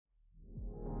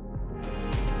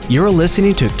You're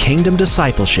listening to Kingdom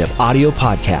Discipleship audio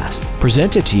podcast,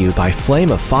 presented to you by Flame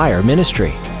of Fire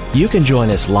Ministry. You can join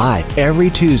us live every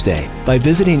Tuesday by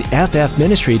visiting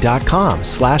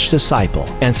ffministry.com/disciple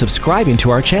and subscribing to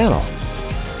our channel.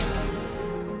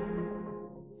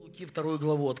 Луки 2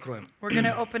 главу откроем. We're going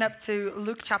to open up to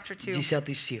Luke chapter 2,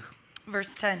 10 стих. verse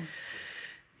 10.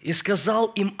 «И сказал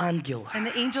им ангел, And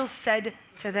the angel said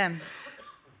to them,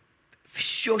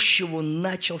 все, с чего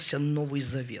начался Новый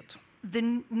Завет».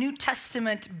 the New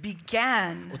Testament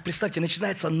began. Вот представьте,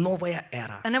 начинается новая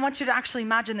эра. And I want you to actually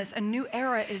imagine this. A new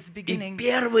era is И beginning.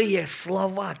 первые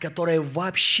слова, которые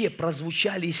вообще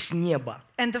прозвучали с неба.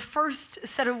 And the first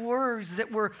set of words that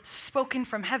were spoken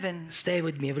from heaven, Stay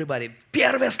with me, everybody.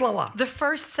 Первые слова the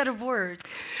first set of words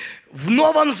в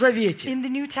Новом Завете, in the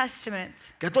New Testament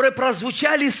которые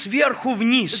прозвучали сверху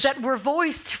вниз. that were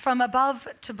voiced from above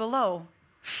to below,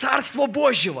 Царство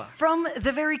Божьего. from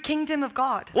the very kingdom of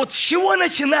God. Вот с чего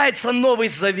начинается Новый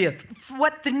Завет?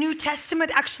 What the New Testament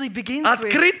actually begins with,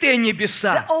 Открытые the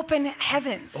небеса, open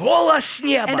heavens, голос с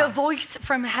and a неба. voice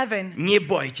from heaven. Не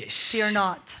бойтесь. Fear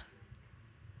not.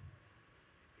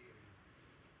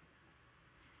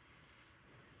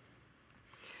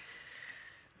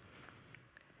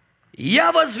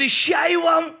 Я возвещаю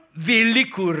вам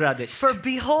великую радость. For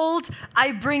behold,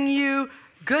 I bring you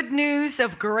good news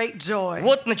of great joy.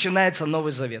 Вот начинается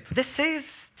Новый Завет. This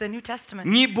is the New Testament.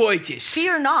 Не бойтесь.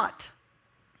 Fear not.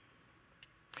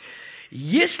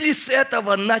 Если с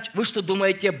этого вы что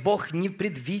думаете, Бог не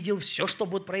предвидел все, что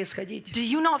будет происходить? Do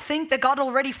you not think that God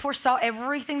already foresaw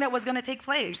everything that was going to take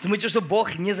place? Думаете, что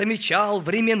Бог не замечал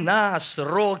времена,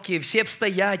 сроки, все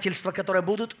обстоятельства, которые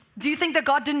будут? Do you think that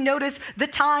God didn't notice the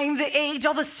time, the age,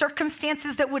 all the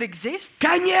circumstances that would exist?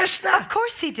 Конечно! Of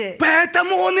course he did.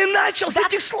 Поэтому Он и начал с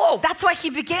этих слов. That's why he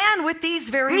began with these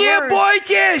very Не words.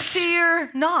 бойтесь! Fear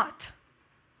not.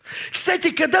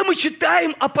 Кстати, когда мы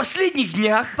читаем о последних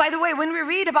днях, By the way, when we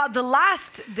read about the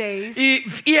last days, и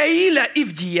в Иаиля, и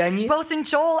в Деянии, both in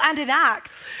Joel and in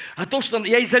Acts, о том, что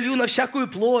я изолью на всякую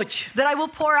плоть, that I will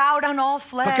pour out on all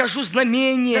flesh, покажу that I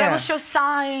знамения will show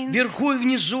signs вверху и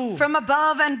внизу. from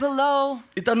above and below.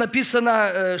 И там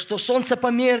написано, что солнце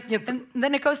померкнет, And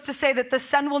then it goes to say that the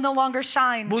sun will no longer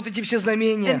shine. будут эти все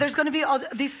знамения. And there's going to be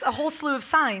a whole slew of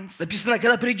signs. Написано,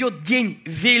 когда придет день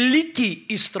великий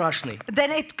и страшный.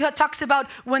 Then it talks about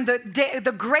when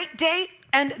the great day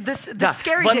and the Да,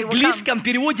 scary в day will come. английском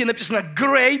переводе написано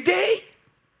great day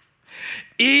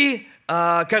и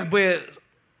как бы,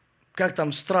 как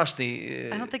там страшный?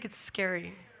 I don't think it's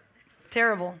scary.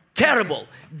 Terrible. Terrible.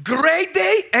 Great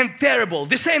day and terrible.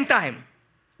 The same time.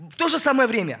 В то же самое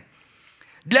время.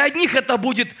 Для одних это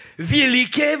будет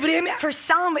великое время, For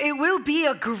some, it will be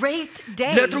a great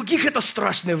day. для других это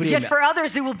страшное Yet время. for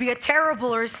others, it will be a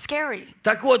terrible or scary.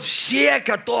 Так вот, все,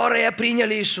 которые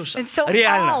приняли Иисуса, And so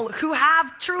реально, all who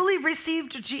have truly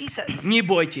received Jesus, не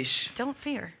бойтесь. don't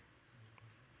fear.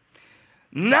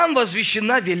 Нам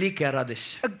возвещена великая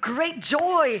радость. A great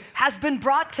joy has been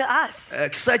brought to us.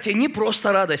 Кстати, не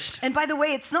просто радость. And by the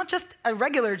way, it's not just a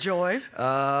regular joy.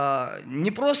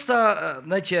 Не просто,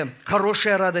 знаете,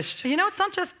 хорошая радость. You know, it's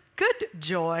not just good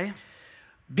joy.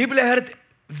 Библия говорит,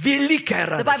 великая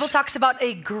The Bible радость. talks about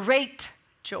a great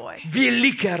joy.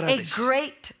 Великая A радость.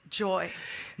 great joy.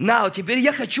 Now, теперь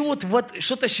я хочу вот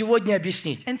что-то сегодня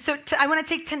объяснить. And so I want to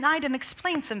take tonight and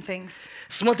explain some things.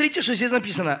 Смотрите, что здесь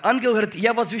написано. Ангел говорит,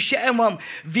 я возвещаю вам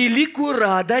великую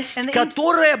радость, And the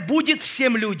которая будет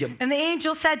всем людям. And the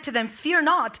angel said to them, Fear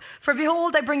not, for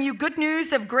behold, I bring you good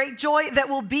news of great joy that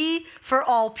will be for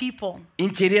all people.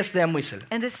 Интересная мысль.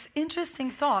 And this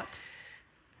interesting thought,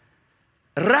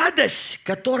 Радость,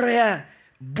 которая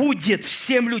будет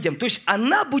всем людям, то есть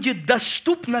она будет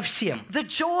доступна всем. the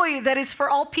joy that is for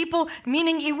all people,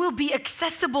 meaning it will be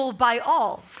accessible by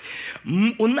all.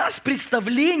 У нас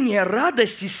представление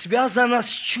радости связано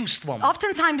с чувством.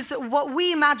 Oftentimes, what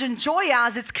we imagine joy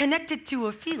as, it's connected to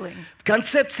a feeling. В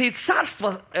концепции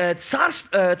царства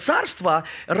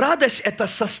радость – это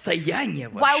состояние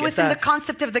While вообще. within the Это-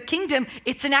 concept of the kingdom,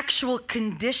 it's an actual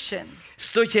condition.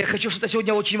 Стойте, я хочу что-то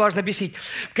сегодня очень важно объяснить.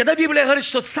 Когда Библия говорит,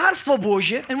 что Царство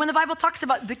Божье And when the Bible talks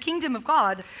about the kingdom of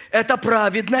God, – это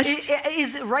праведность. it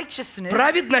is righteousness.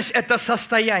 Праведность – это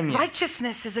состояние.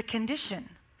 Righteousness is a condition.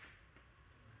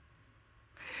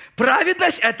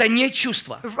 Праведность – это не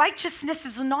чувство. Righteousness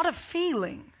is not a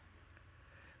feeling.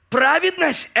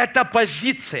 Праведность – это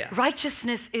позиция.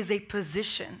 Righteousness is a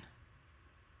position.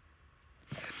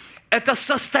 Это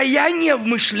состояние в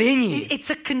мышлении. It's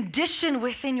a condition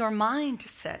within your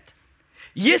mindset.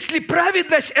 Если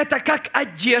праведность – это как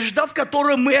одежда, в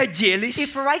которую мы оделись,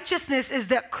 If righteousness is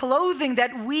that clothing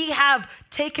that we have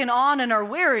taken on and are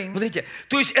wearing. Смотрите,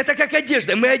 то есть это как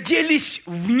одежда. Мы оделись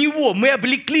в Него, мы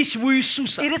облеклись в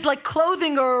Иисуса, It is like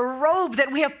clothing or a robe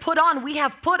that we have put on. We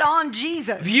have put on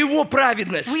Jesus. в Его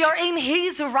праведность. We are in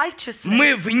His righteousness.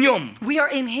 Мы в Нем. We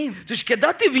are in Him. То есть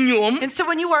когда ты в Нем, And so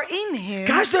when you are in Him,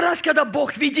 каждый раз, когда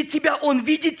Бог видит тебя, Он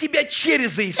видит тебя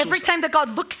через Иисуса. every time that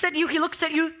God looks at you, He looks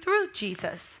at you through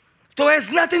Jesus. То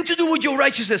has nothing to do with your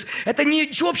righteousness. Это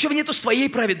ничего общего нету с твоей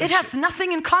It праведностью. has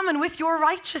nothing in common with your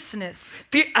righteousness.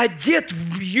 Ты одет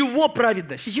в Его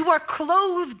праведность. You are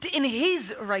clothed in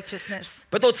His righteousness.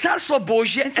 Поэтому Царство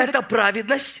Божье so the- это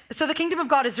праведность, So the kingdom of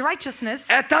God is righteousness,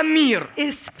 это мир.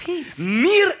 is peace.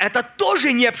 Мир это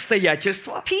тоже не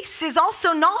обстоятельства. Peace is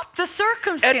also not the Это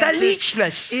circumstances.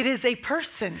 личность, It is a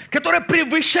person которая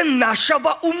превыше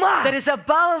нашего ума. that is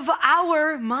above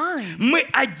our mind. Мы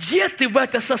одеты в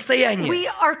это состояние. We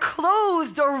are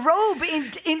clothed or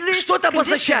robed in this Что это condition.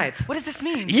 обозначает? What does this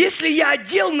mean? Если я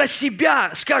одел на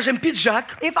себя, скажем,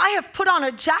 пиджак, If I have put on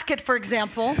a jacket, for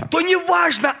example, то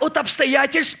неважно от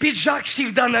обстоятельств, пиджак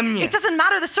всегда на мне. it doesn't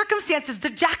matter the circumstances, the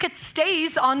jacket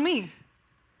stays on me.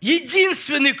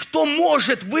 Единственный, кто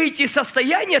может выйти из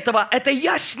состояния этого, это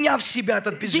я, сняв с себя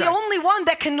этот The пиджак. only one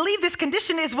that can leave this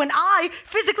condition is when I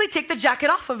physically take the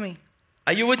jacket off of me.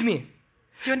 Are you with me?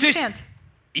 Do you То есть understand?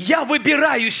 я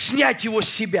выбираю снять его с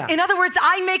себя. In other words,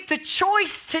 I make the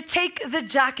choice to take the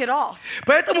jacket off.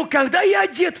 Поэтому, когда я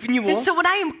одет в него, And so when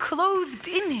I am clothed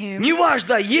in Him,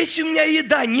 неважно, есть у меня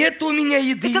еда, нет у меня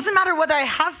it еды, doesn't matter whether I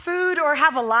have food or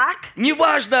have a lack,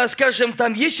 неважно, скажем,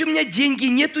 там, есть у меня деньги,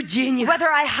 нету денег, whether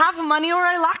I have money or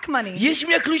I lack money, есть у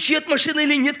меня ключи от машины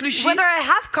или нет ключей, whether I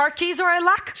have car keys or I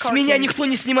lack с car меня keys. никто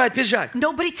не снимает пиджак.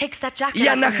 Nobody takes that jacket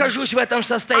Я off of me. нахожусь в этом I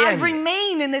состоянии.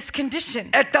 remain in this condition.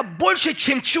 Это больше,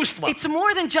 чем чувство. It's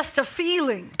more than just a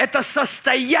feeling. Это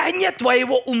состояние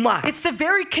твоего ума. It's the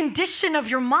very condition of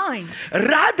your mind.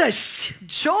 Радость,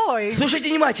 Joy, слушайте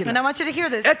and I внимательно, want you to hear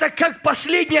this. это как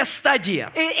последняя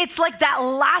стадия. It's like that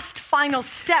last final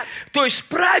step. То есть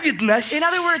праведность In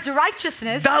other words,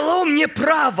 righteousness дало мне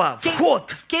право,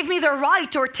 вход, gave me the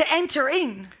right or to enter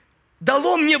in,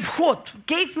 дало мне вход.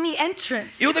 gave me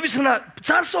entrance. И вот написано,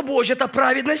 Царство Божье – это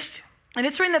праведность. And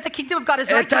it's written that the kingdom of God is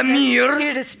Это righteousness. мир.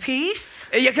 It is peace.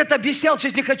 Я как-то объяснял,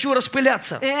 сейчас не хочу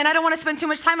распыляться. And I don't want to spend too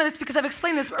much time on this because I've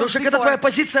explained this Потому что когда твоя before.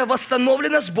 позиция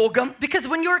восстановлена с Богом, Because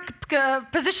when your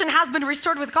position has been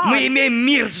restored with God, мы имеем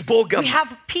мир с Богом. we have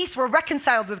peace, we're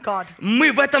reconciled with God.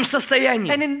 Мы в этом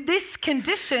состоянии. And in this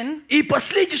condition, И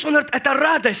последнее, что он говорит, это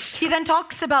радость he then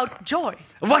talks about joy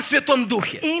во Святом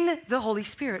Духе. in the Holy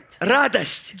Spirit.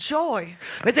 Радость. Joy.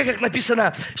 Знаете, как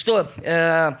написано, что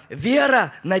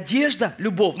вера, надежда,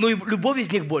 любовь. Ну и любовь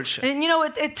из них больше. And you know,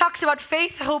 it talks about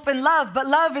faith, hope, and love, but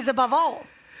love is above all.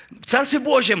 В Царстве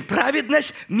Божьем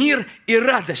праведность, мир и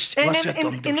радость во And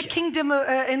Святом in the Духе.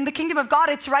 kingdom of God,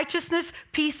 it's righteousness,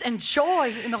 peace, and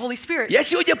joy in the Holy Spirit. Я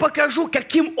сегодня покажу,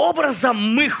 каким образом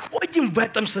мы ходим в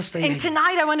этом And состоянии.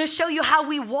 tonight I want to show you how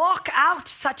we walk out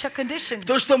such a condition.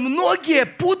 Потому что многие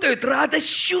путают радость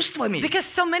с чувствами. Because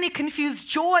so many confuse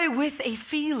joy with a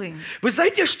feeling. Вы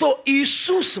знаете, что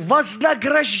Иисус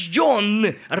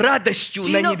вознагражден радостью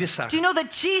на небесах? Do you know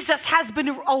that Jesus has been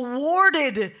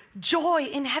awarded joy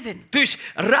in heaven? То есть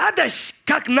радость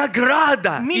как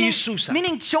награда Иисуса.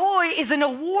 Meaning joy is an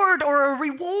award or a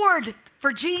reward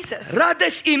for Jesus.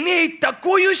 Радость имеет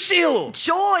такую силу,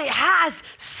 Joy has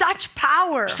such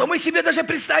power что мы себе даже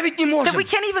представить не that можем. we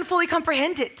can't even fully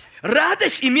comprehend it.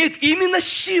 Радость имеет именно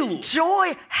силу.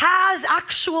 Joy has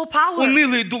actual power.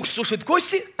 Унылый дух сушит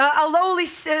кости, A lowly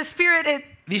spirit,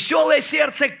 веселое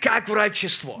сердце как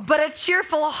врачество. but a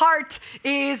cheerful heart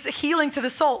is healing to the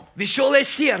soul. Веселое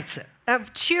сердце. A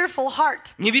cheerful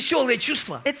heart. Не веселые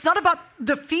чувства, It's not about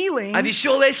the feeling, а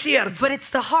веселое сердце. but it's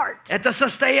the heart. Это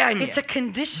состояние It's a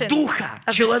condition духа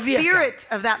of the человека. spirit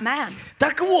of that man.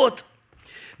 Так вот,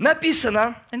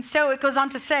 написано, And so it goes on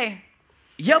to say,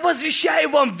 я возвещаю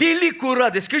вам великую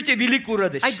радость. Скажите, великую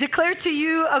радость. I declare to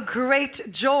you a great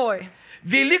joy.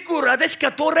 Великую радость,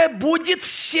 которая будет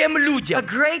всем A людям.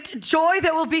 great joy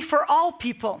that will be for all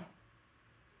people.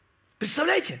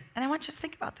 Представляете? And I want you to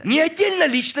think about this. Не отдельно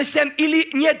личностям или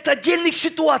не от отдельных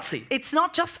ситуаций. It's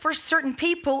not just for certain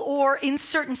people or in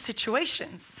certain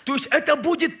situations. То есть это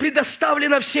будет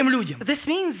предоставлено всем людям. This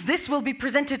means this will be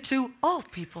presented to all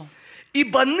people.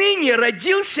 Ибо ныне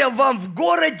родился вам в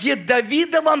городе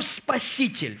Давидовом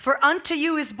Спаситель, For unto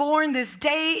you is born this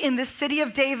day in the city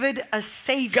of David a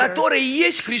Savior, который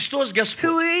есть Христос who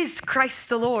Господь. is Christ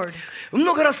the Lord. Вы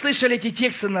много раз слышали эти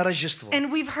тексты на Рождество. And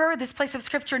we've heard this place of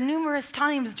scripture numerous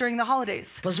times during the holidays.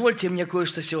 Позвольте мне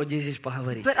кое-что сегодня здесь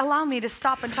поговорить. But allow me to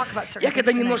stop and talk about certain Я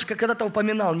когда things tonight. немножко когда-то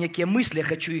упоминал некие мысли, я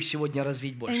хочу их сегодня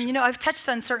развить And больше. you know, I've touched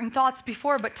on certain thoughts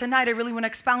before, but tonight I really want to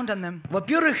expound on them.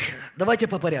 Во-первых, давайте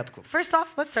по порядку. First off,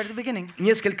 let's start at the beginning.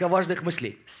 Несколько важных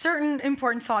мыслей. Certain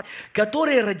important thoughts.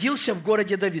 Который родился в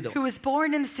городе Давидов. Who was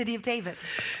born in the city of David.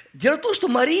 Дело в том, что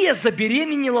Мария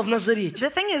забеременела в Назарете.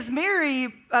 The thing is,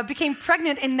 Mary became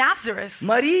pregnant in Nazareth.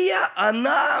 Мария,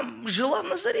 она жила в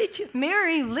Назарете.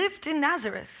 Mary lived in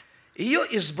Nazareth, Ее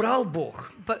избрал Бог.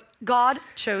 but God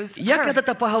chose Я her.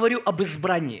 когда-то поговорю об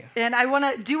избрании. And I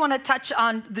do want to touch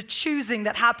on the choosing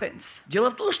that happens. Дело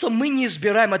в том, что мы не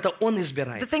избираем, это Он The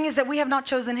избирает. thing is that we have not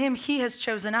chosen him, he has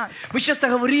chosen us. Мы часто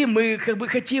говорим, мы как бы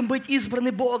хотим быть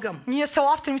избраны Богом. You know, so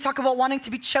often we talk about wanting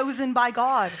to be chosen by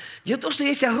God. Дело в том, что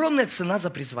есть огромная цена за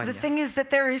The призвание. thing is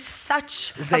that there is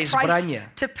such За a price избрание.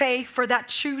 to pay for that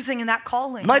choosing and that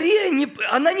calling. Мария,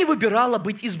 она не выбирала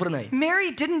быть избранной. Mary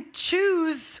didn't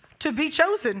choose to be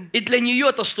chosen. И для нее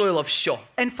это стоило все.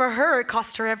 And for her, it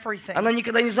cost her everything. Она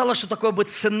никогда не знала, что такое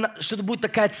будет цена, что это будет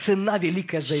такая цена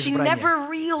великая за She избрание. never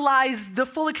realized the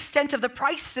full extent of the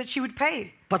price that she would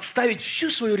pay Подставить всю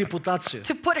свою репутацию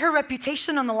to put her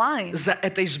reputation on the line за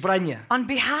это избрание. on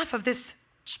behalf of this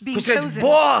being Пусть сказать, chosen.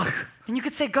 Бог, And you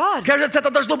could say, God, кажется, это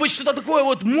должно быть что-то такое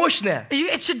вот мощное.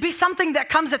 it should be something that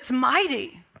comes that's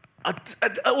mighty.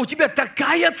 У тебя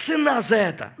такая цена за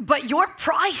это. But your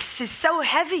price is so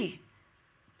heavy.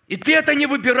 И ты это не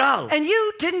выбирал. And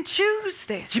you didn't choose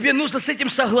this. Тебе нужно с этим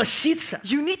согласиться.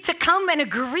 You need to come and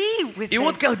agree with И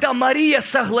вот this. когда Мария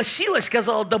согласилась,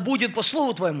 сказала, да будет по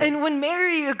слову твоему. And when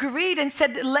Mary agreed and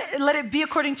said, let it be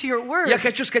according to your word, Я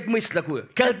хочу сказать мысль такую.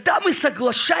 Когда мы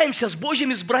соглашаемся с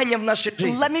Божьим избранием в нашей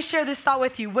жизни, let me share this thought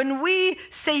with you. When we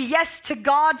say yes to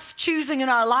God's choosing in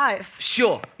our life,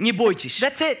 все, не бойтесь,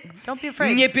 that's it. Don't be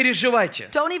afraid. не переживайте,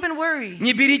 Don't even worry.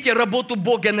 не берите работу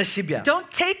Бога на себя. Don't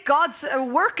take God's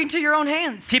work into your own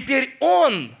hands. Теперь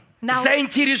Он Now-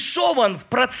 заинтересован в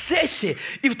процессе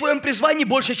и в твоем призвании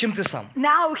больше, чем ты сам.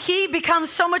 Now he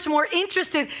becomes so much more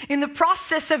interested in the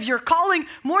process of your calling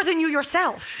more than you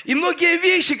yourself. И многие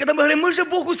вещи, когда мы говорим, мы же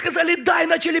Богу сказали да, и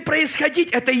начали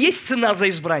происходить, это и есть цена за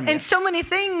избрание. And so many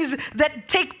things that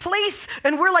take place,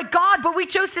 and we're like, God, but we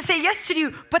chose to say yes to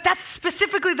you. But that's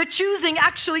specifically the choosing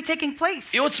actually taking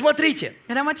place. И вот смотрите,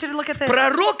 And I want you to look at в this.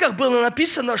 пророках было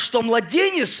написано, что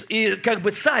младенец и как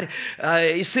бы царь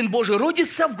и Сын Божий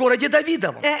родится в городе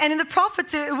Давидовом. And in the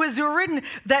prophets, it was written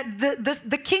that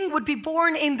the king would be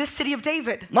born in this city of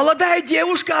David. Молодая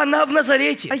девушка, она в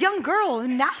Назарете. A young girl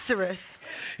in Nazareth.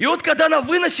 И вот когда она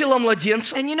выносила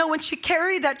младенца, And you know, when she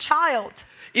carried that child,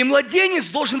 и младенец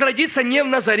должен родиться не в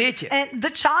Назарете. and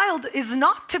the child is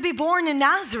not to be born in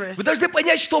Nazareth. Вы должны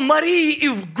понять, что Марии и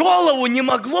в голову не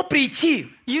могло прийти,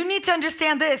 You need to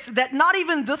understand this, that not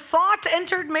even the thought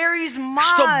entered Mary's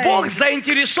что Бог mind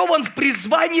заинтересован в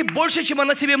призвании больше, чем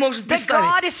она себе может that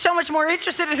God представить. is so much more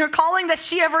interested in her calling that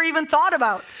she ever even thought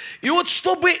about. И вот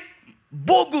чтобы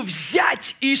Богу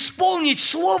взять и исполнить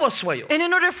Слово Свое, And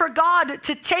in order for God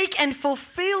to take and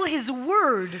fulfill His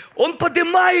word, Он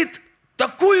поднимает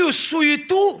такую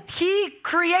суету He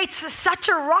creates such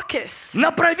a ruckus на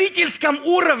правительском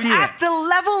уровне. at the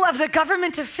level of the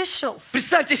government officials.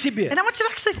 Представьте себе, And I want you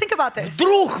to actually think about this.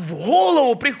 вдруг в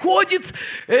голову приходит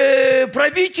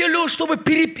правителю, чтобы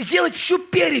сделать всю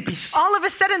перепись. All of a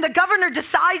sudden, the governor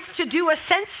decides to do a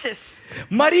census.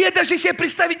 Мария даже себе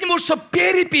представить не может, что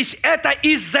перепись это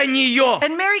из-за нее.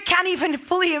 And Mary can't even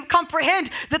fully comprehend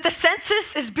that the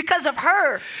census is because of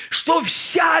her. Что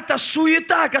вся эта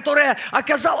суета, которая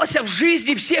оказалась в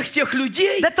жизни всех тех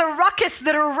людей, That the ruckus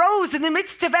that arose in the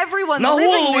midst of everyone на living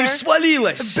голову им there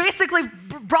свалилась. basically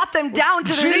brought them down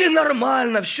to their Жили knees.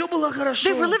 нормально, все было They were хорошо.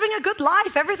 living a good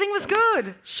life. Everything was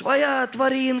good. Своя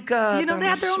тваринка, You know, they там,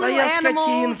 had their own своя little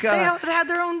animals. скотинка. They had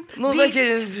their own Ну, beasts.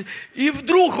 знаете, и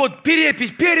вдруг вот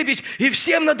перепись, и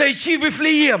всем надо идти в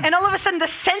Вифлеем. And all of a sudden the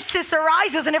census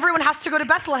arises and everyone has to go to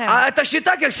Bethlehem. А это ж не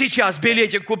так, как сейчас.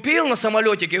 Билетик купил на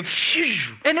самолетике,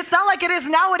 фщж, And it's not like it is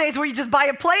nowadays where you just buy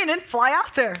a plane and fly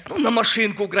out there. ну, на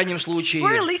машинку в крайнем случае.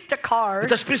 Or at least a car.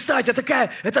 Это ж представьте,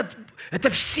 это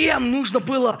всем нужно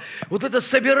было вот это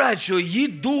собирать, что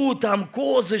еду, там,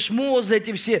 козы, шмозы,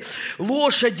 эти все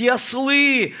лошади,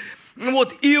 ослы.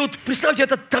 Вот, и вот представьте,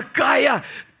 это такая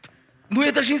Ну,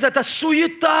 я даже не знаю, это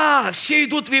суета. Все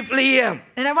идут в Вифлеем.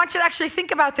 And I want you to actually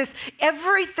think about this.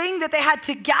 Everything that they had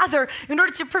to gather in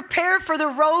order to prepare for the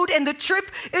road and the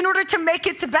trip in order to make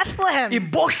it to Bethlehem. И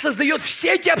Бог создает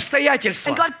все эти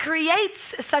обстоятельства. And God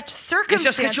creates such Я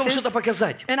сейчас хочу вам circumstances. что-то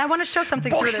показать. And I want to show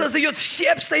something Бог through this. создает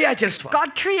все обстоятельства,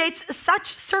 God creates such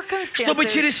чтобы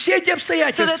circumstances через все эти so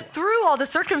обстоятельства that through all the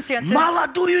circumstances,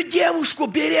 молодую девушку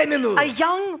беременную a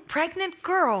young pregnant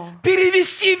girl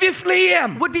перевести в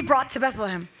Вифлеем. would be brought to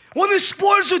Bethlehem. Он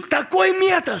использует такой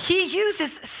метод, He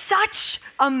uses such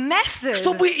a method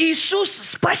чтобы Иисус,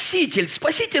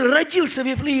 Спаситель родился в so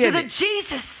Вифлееме. that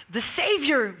Jesus, the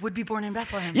Savior, would be born in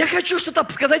Bethlehem. Я хочу что-то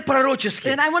сказать пророчески,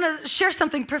 And I want to share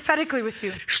something prophetically with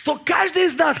you. что каждый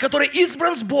из нас, который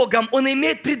избран с Богом, он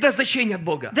имеет предназначение от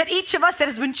Бога. That each of us that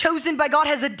has been chosen by God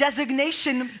has a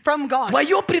designation from God.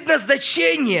 Твое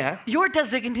предназначение, Your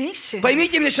designation.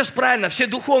 поймите меня сейчас правильно, все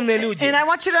духовные люди, And I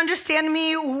want you to understand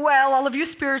me well, all of you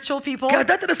spiritual people.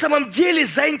 когда ты на самом деле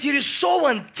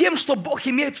заинтересован тем, что Бог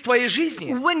имеет в твоей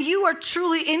жизни, When you are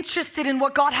truly interested in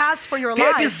what God has for your ты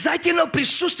life, обязательно в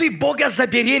присутствии Бога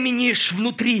забеременеешь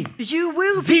внутри, you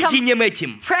will become видением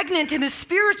этим. pregnant in the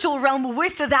spiritual realm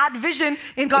with that vision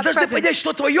in Вы God's должны presence. понять,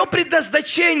 что твое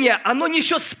предназначение, оно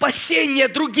несет спасение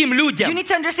другим You людям. need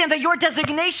to understand that your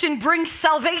designation brings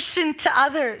salvation to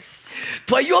others.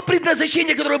 Твое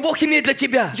предназначение, которое Бог имеет для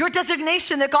тебя, Your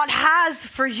designation that God has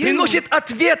for you приносит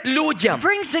ответ людям.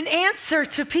 brings an answer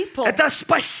to people. Это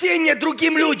спасение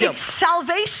другим людям. It's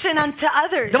salvation unto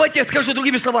others. Давайте я скажу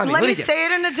другими словами. Let me Смотрите. say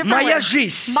it in a different Моя way.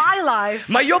 жизнь, My life,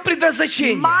 мое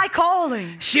предназначение. my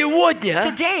calling. Сегодня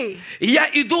Today, я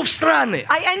иду в страны,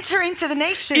 I enter into the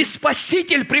и nations,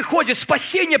 Спаситель приходит,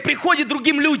 спасение приходит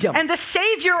другим людям. and the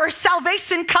Savior or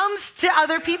salvation comes to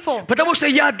other people. Потому что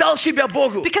я отдал себя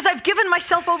Богу. Because I've given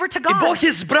myself over to И God. Бог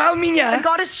избрал And меня.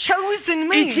 God has chosen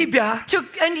И me тебя.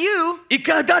 and you. И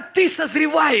когда ты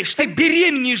созреваешь, ты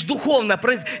беременеешь духовно.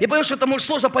 Я понимаю, что это может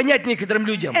сложно понять некоторым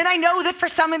людям. And I know that for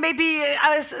some it may be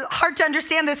hard to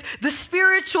understand this, the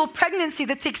spiritual pregnancy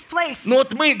that takes place. Но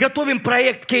вот мы готовим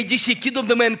проект KDC, Kingdom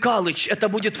Domain College. Это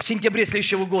будет в сентябре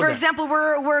следующего For года. example,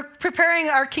 we're preparing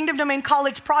our Kingdom Domain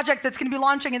College project that's going to be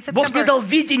launching in Бог мне September. дал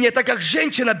видение, так как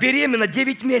женщина беременна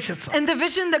 9 месяцев. And the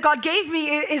vision that God gave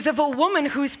me is of a woman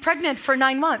who's pregnant for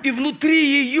 9 months. И внутри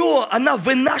ее она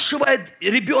вынашивает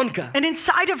ребенка, And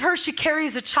inside of her, she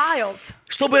carries a child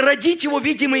чтобы родить его в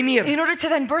видимый мир. in order to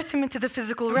then birth him into the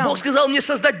physical realm. Бог сказал мне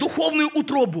создать духовную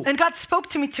утробу, And God spoke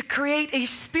to me to create a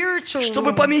spiritual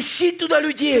чтобы womb поместить туда to then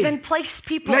людей, place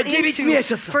people на 9 into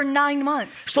месяцев. for 9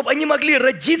 months. чтобы они могли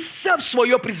родиться в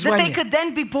свое That they призвание, could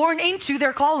then be born into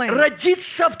their calling.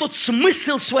 родиться в тот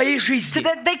смысл своей So жизни.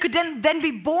 that they could then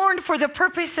be born for the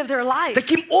purpose of their life.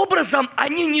 Таким образом,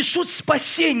 они несут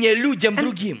спасение людям And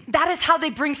другим. that is how they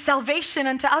bring salvation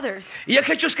unto others. И я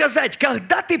хочу сказать,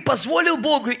 когда ты позволил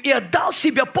Богу и отдал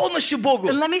себя полностью Богу,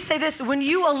 And let me say this, when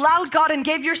you allowed God and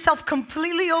gave yourself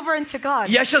completely over into God,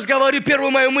 я сейчас говорю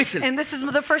первую мою мысль. and this is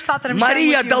the first thought that I'm sharing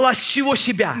Мария with you. дала всего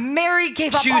себя, Mary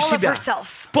gave up всю all of себя, herself,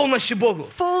 полностью Богу.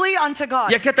 fully unto God.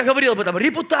 Я когда говорил об этом,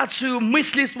 репутацию,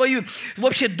 мысли свою,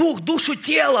 вообще дух, душу,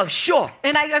 тело, все.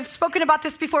 And I've spoken about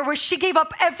this before, where she gave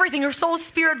up everything, her soul,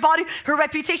 spirit, body, her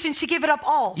reputation, she gave it up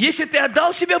all. Если ты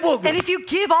отдал себя Богу, And if you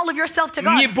give all of yourself to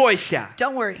не God, бойся.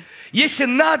 don't worry. Если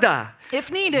надо, If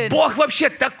needed, Бог вообще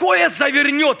такое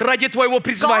завернет ради твоего God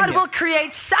призвания, will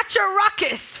create such a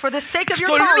ruckus for the sake of your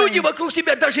что люди calling вокруг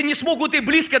тебя даже не смогут и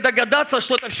близко догадаться,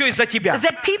 что это все из-за тебя.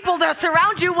 that people that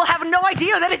surround you will have no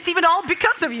idea that it's even all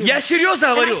because of you. Я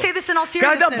серьезно говорю, And I say this in all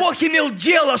когда seriousness. Бог имел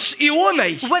дело с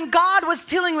Ионой, When God was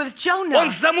dealing with Jonah, Он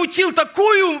замутил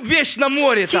такую вещь на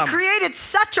море He там, created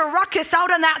such a ruckus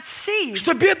out on that sea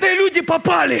что бедные люди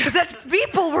попали that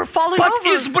people were falling под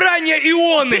over избрание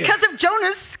Ионы. because of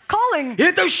Jonah's calling. И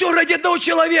это все ради одного And it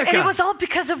человека, was all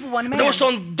because of one man. потому что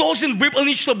он должен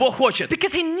выполнить, что Бог хочет.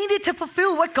 Because he needed to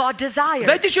fulfill what God desired.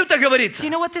 Знаете, что это Do говорится?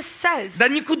 you know what this says? Да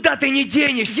никуда ты не You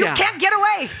денешься. can't get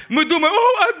away. Мы думаем,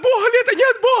 о, от Бога ли это, не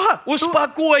от Бога.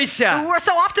 Успокойся.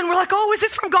 So often we're like, oh, is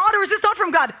this from God or is this not from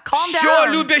God? Calm Все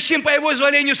down. любящим по Его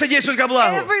изволению содействует ко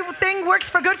благу. Everything works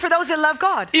for good for those that love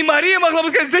God. И Мария могла бы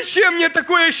сказать, зачем мне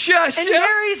такое And счастье?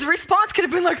 Mary's response could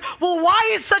have been like, well, why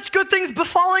is such good things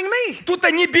befalling me? Тут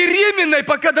они беременной,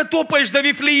 пока дотопаешь до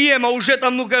Вифлеема, уже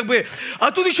там, ну как бы,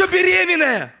 а тут еще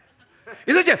беременная.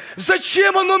 И знаете,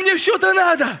 зачем оно мне все-то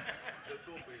надо?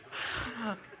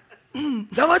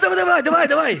 Давай,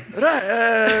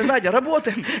 Надя,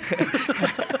 работаем.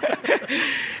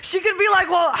 She could be like,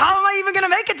 well, how am I even going to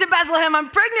make it to Bethlehem? I'm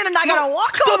pregnant and I got to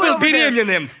walk Кто over был over there.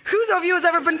 беременным? Who of you has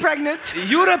ever been pregnant?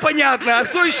 Юра, понятно, а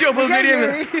кто еще был Yeah,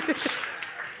 беременным? Gary.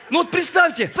 Ну вот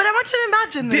представьте, But I want you to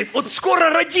imagine this. вот скоро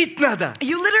родить надо.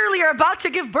 You literally are about to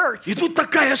give birth. И тут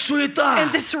такая суета.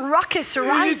 And this ruckus И ты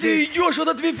arises. идешь в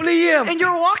этот Вифлеем. And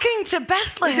you're walking to Эти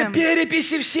Bethlehem.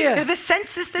 переписи все. The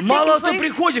census that's Мало taking то place.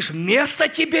 приходишь, места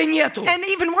тебе нету. And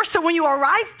even more so when you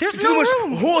arrive, there's Ты no думаешь,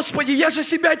 room. Господи, я же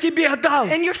себя тебе отдал.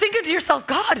 And you're thinking to yourself,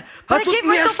 God, А but I тут gave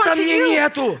myself места unto мне you.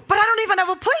 нету. But I don't even have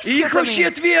a place И here их for вообще me.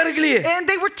 отвергли. And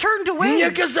they were turned И они away.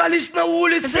 оказались на They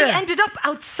улице. ended up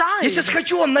outside. Я сейчас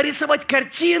хочу вам нарисовать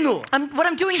картину, What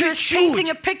I'm doing here is Чуть-чуть. painting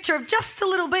a picture of just a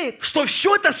little bit. что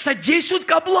все это содействует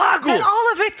ко благу. That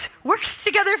all of it works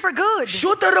together for good.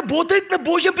 Все это работает на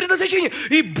Божьем предназначении.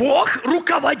 И Бог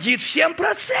руководит всем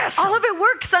процессом. All of it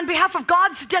works on behalf of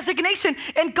God's designation,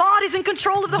 and God is in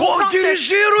control of the whole Бог process.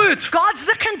 дирижирует. God's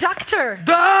the conductor.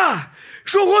 Да.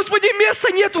 Что, Господи,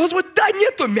 места нету. Господи, да,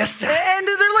 нету места. And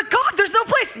they're like, God, there's no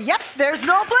place. Yep, there's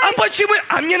no А place. почему?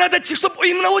 А мне надо, чтобы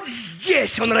именно вот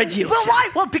здесь он Well, родился.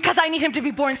 why? Well, because I need him to be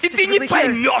born И ты не specifically here.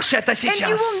 поймешь это And you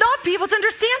will сейчас. not be able to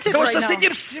understand it Потому right что с now.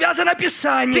 этим связано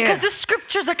Писание. Because the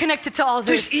scriptures are connected to all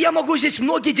То есть this. и я могу здесь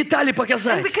многие детали And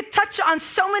показать. we could touch on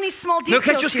so many small Но я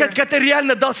хочу details сказать, here. когда ты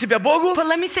реально дал себя Богу, But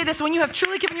let me say this, when you have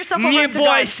truly given yourself не over to God,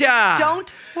 бойся.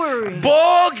 don't worry.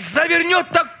 Бог завернет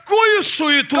такую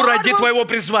суету God ради will- твоего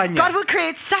призвания. God will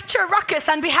create such a ruckus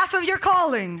on behalf of your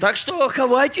calling. Так что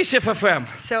ховайтесь, ФФМ.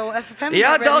 So, FFM,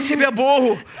 Я get отдал ready. себя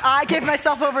Богу. I gave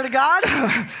myself over to God.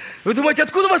 Вы думаете,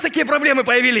 откуда у вас такие проблемы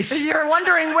появились? You're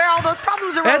wondering where all those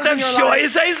problems arose Это in your все life.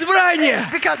 из-за избрания.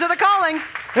 Because of the calling.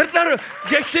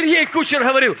 Как Сергей Кучер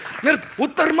говорил, говорит,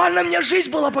 вот нормально у меня жизнь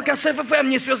была, пока с ФФМ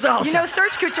не You связался. know,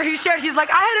 Serge Kucher, he shared, he's like,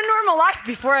 I had a normal life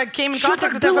before I came in Все contact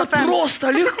так with было FFM. просто,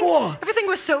 легко. Everything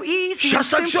was so easy and Сейчас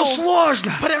так все simple.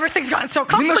 сложно. But everything's gotten so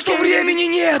Ни на что complicated. времени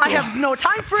нету. I have no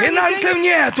time for Финансов anything.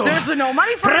 нету. There's no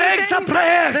money for Проект за anything.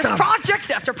 проектом. There's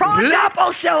project after project.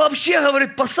 Вляпался вообще,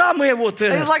 говорит, по самые вот.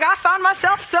 He's like, I found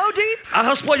myself so deep. А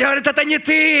Господь говорит, это не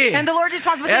ты. And the Lord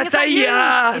responds by saying, it's Это not you,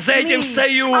 я it's за этим me.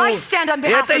 стою. I stand on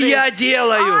behalf Это of я this.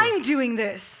 делаю. I'm doing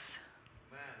this.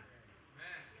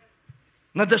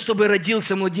 Надо, чтобы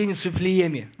родился младенец в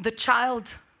Вифлееме. The child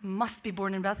must be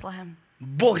born in Bethlehem.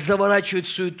 Бог заворачивает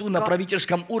суету на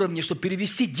правительском уровне, чтобы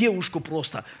перевести девушку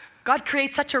просто. God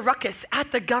creates such a ruckus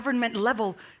at the government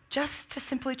level just to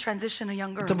simply transition a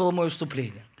young girl. Это было мое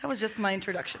вступление. That was just my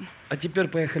introduction. А теперь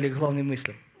поехали к главной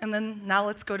мысли. And then now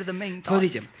let's go to the main thoughts.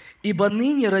 Смотрите. «Ибо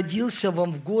ныне родился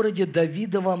вам в городе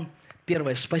Давидовом,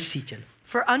 первое, Спаситель».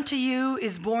 For unto you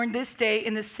is born this day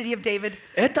in the city of David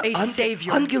Это a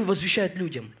Savior. ангел возвещает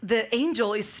людям. The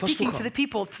angel is speaking Послухал. to the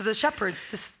people, to the shepherds.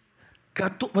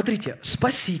 Смотрите,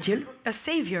 Спаситель, A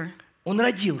Savior. он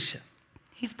родился.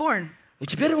 He's born. И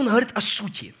теперь он говорит о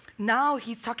сути. Now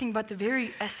he's talking about the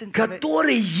very essence of it.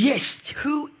 Который есть.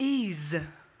 Who is?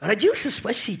 Родился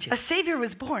Спаситель. A Savior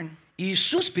was born.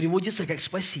 Иисус переводится как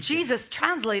Спаситель. Jesus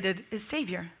translated is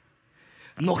Savior.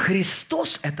 Но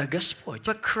Христос – это Господь.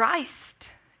 But Christ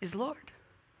is Lord.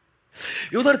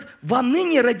 И он говорит, вам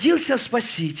ныне родился He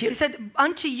Спаситель. said,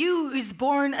 unto you is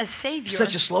born a Savior.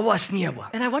 Кстати, слова с неба.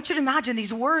 And I want you to imagine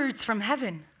these words from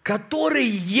heaven. Который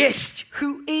есть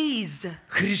Who is?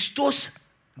 Христос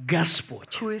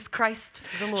Господь. Who is Christ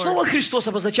the Lord? Слово Христос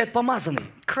обозначает помазанный.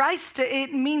 Christ,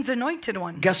 it means anointed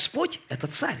one. Господь – это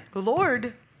царь.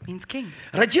 Lord means king.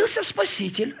 Родился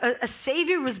Спаситель, A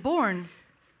Savior was born,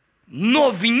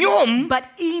 но в нем but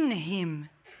in him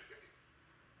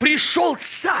пришел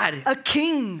царь, a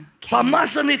king came,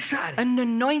 помазанный царь. an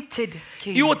anointed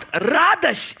king. И вот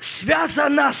радость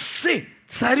связана с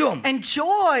царем. And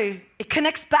joy, it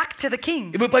connects back to the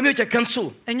king. И вы поймете к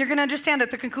концу. And you're going to understand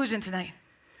at the conclusion tonight.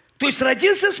 То есть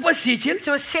родился Спаситель,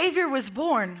 So a Savior was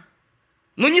born,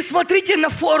 но не смотрите на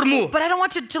форму, but I don't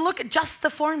want you to look at just the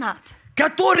format.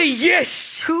 который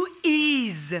есть Who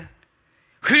is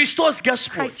Христос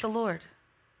Господь. Christ the Lord?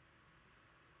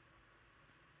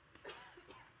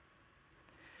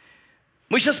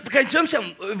 Мы сейчас пройдемся,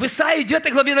 в Исаии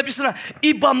 9 главе написано,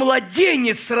 «Ибо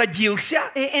младенец родился,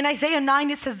 In Isaiah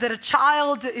 9, it says that a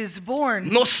child is born,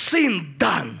 но сын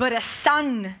дан». but a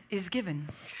son is given.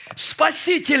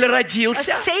 Спаситель A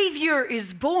родился, Savior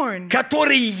is born,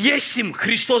 который есть им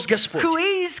Христос Господь. who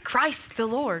is Christ the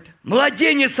Lord.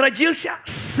 Младенец родился,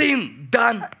 сын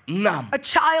дан нам. A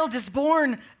child is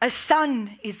born, a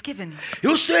son is given. И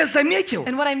вот что я заметил,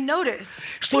 And what I've noticed,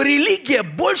 что религия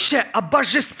больше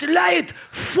обожествляет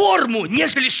форму,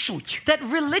 нежели суть. that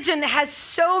religion has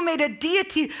so made a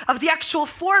deity of the actual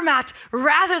format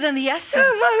rather than the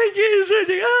essence.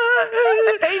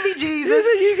 Baby Jesus.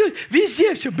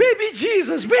 Везде все, baby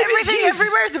Jesus, baby Everything Jesus.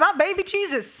 everywhere is about baby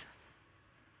Jesus.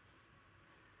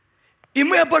 И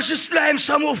мы обожествляем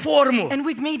саму форму. And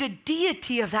we've made a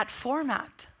deity of that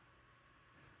format.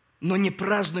 но не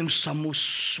празднуем саму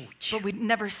суть. but we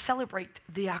never celebrate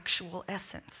the actual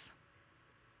essence.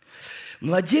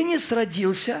 Младенец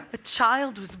родился, A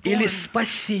child was или born,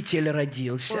 Спаситель or a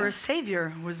родился,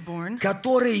 Savior was born,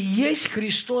 который есть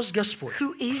Христос Господь.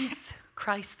 who is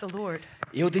Christ the Lord.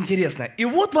 И вот интересно, и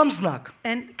вот вам знак.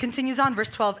 And continues on,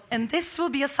 verse 12, and this will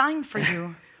be a sign for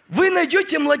you. Вы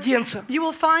найдете младенца You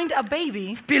will find a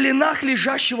baby в пеленах,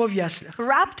 лежащего в яслях.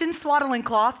 wrapped in swaddling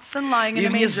cloths and lying in И a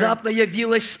manger. внезапно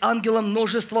явилось с ангелом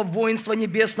множество воинства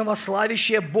небесного,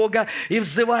 славящее Бога и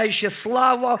взывающее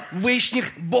слава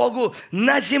вышних Богу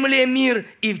на земле мир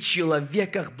и в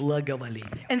человеках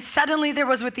благоволение. And suddenly there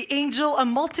was with the angel a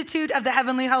multitude of the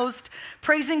heavenly host,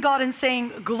 praising God and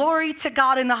saying, Glory to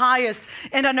God in the highest,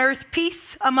 and on earth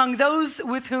peace among those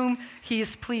with whom he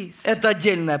is pleased. Это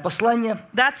отдельное послание.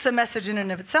 That's a message in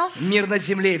and of itself. Мир на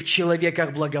земле и в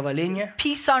человеках благоволение.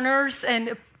 Peace on earth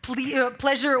and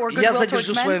pleasure or Я goodwill towards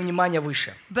задержу свое men. внимание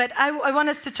выше. But I want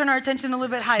us to turn our attention a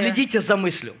little bit higher. Следите за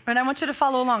мыслью. And I want you to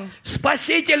follow along.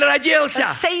 Спаситель A родился,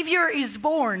 Savior is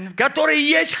born, который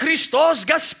есть Христос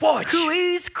Господь. who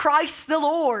is Christ the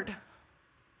Lord.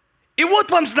 И вот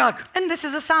вам знак. And this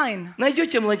is a sign.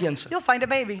 Найдете младенца. You'll find a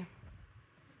baby.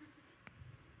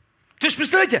 То есть,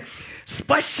 представляете,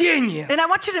 спасение, And I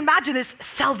want you to imagine this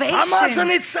salvation.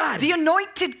 помазанный The царь.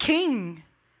 anointed king.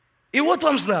 И вот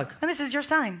вам знак. And this is your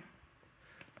sign.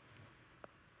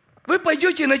 Вы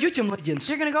пойдете и найдете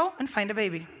младенца. You're going to go and find a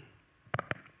baby.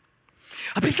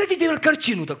 А представьте теперь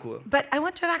картину такую. But I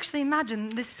want you to actually imagine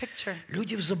this picture.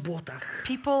 Люди в заботах.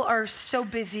 People are so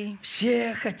busy.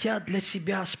 Все хотят для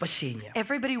себя спасения.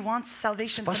 Everybody wants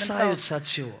salvation for themselves. Спасаются от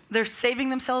всего. They're saving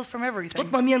themselves from В тот everything.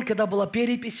 момент, когда была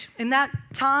перепись, In that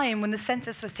time when the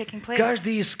census was taking place,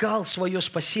 каждый искал свое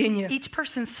спасение. each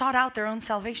person sought out their own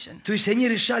salvation. То есть они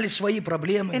решали свои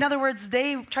проблемы. In other words,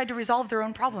 they tried to resolve their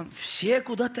own problems. Все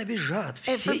куда-то бежат,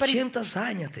 все Everybody- чем-то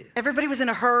заняты. Everybody was in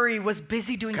a hurry, was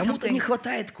busy doing Кому-то не something.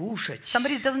 хватает кушать.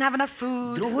 Somebody doesn't have enough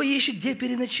food. Другой ищет, где Others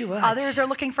переночевать. are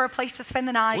looking for a place to spend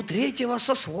the У night. третьего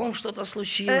со слом что-то A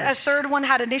случилось. third one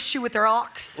had an issue with their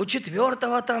ox. У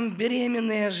четвертого там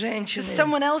беременные женщины.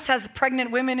 Someone else has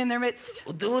pregnant women in their midst.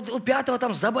 У пятого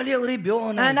там заболел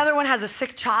ребенок. Another one has a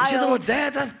sick Все думают, child. да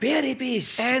это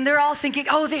перепись. And they're all thinking,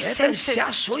 oh, this Это вся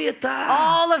census. суета.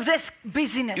 All of this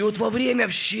busyness. И вот во время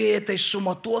всей этой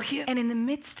суматохи, And in the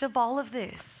midst of all of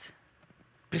this,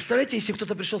 представляете, если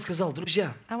кто-то пришел и сказал,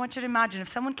 друзья, I want you to imagine if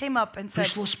someone came up and said,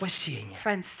 пришло спасение.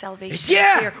 friends, salvation is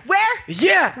Где? here. Where?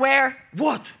 Где? Where?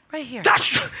 Вот. Right here. Да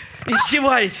что?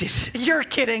 Издеваетесь. You're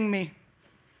kidding me.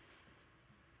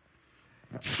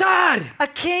 Царь, A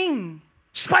king,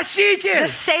 the спаситель.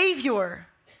 savior.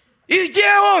 И где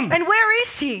он? And where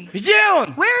is he? Где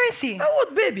он? Where is he? А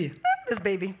вот бэби. This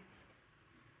baby.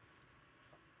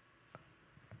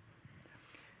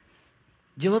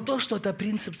 Дело в том, что это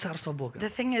принцип Царства Бога. The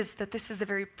thing is that this is the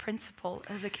very principle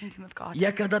of the kingdom of God.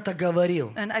 Я когда-то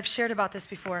говорил, And I've shared about this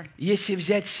before. если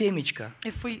взять семечко,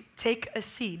 If we take a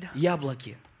seed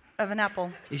яблоки, of an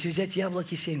apple, если взять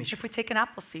яблоки, семечко, if we take an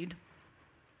apple seed,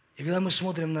 и когда мы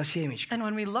смотрим на семечко, and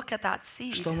when we look at that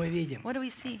seed, что мы видим? what do we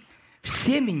see? В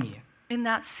семени In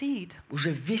that seed,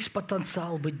 уже весь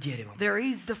потенциал быть деревом. there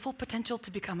is the full potential to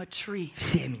become a tree В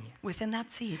семени. within that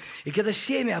seed. И когда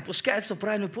семя опускается в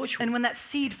правильную почву, And when that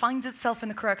seed finds itself in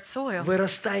the correct soil,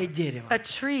 вырастает дерево. a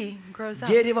tree grows up.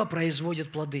 Дерево производит A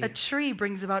плоды. tree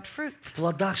brings about fruit. В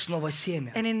плодах снова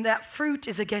семя. And in that fruit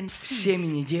is again В seeds.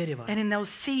 семени дерево. And in those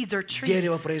seeds are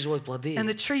Дерево trees. производит плоды. And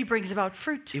the tree brings about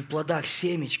fruit. И в плодах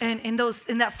семечко. And in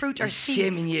that fruit И are в seeds.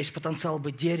 семени есть потенциал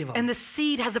быть деревом. And the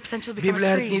seed has the potential to become Библия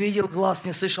a говорит, не tree. видел глаз,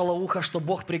 не слышало ухо, что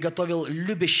Бог приготовил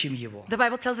любящим Его. The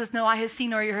Bible tells us no eye has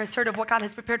seen or ear has heard of what God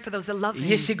has prepared for those that love Him.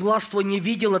 Если глаз твой не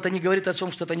видел, это не говорит о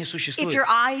том, что это не If существует. your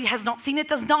eye has not seen it,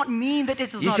 does not mean that it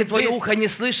does not Если твое exist. ухо не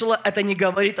слышало, это не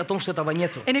говорит о том, что этого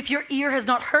нету. And if your ear has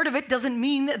not heard of it, doesn't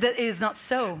mean that it is not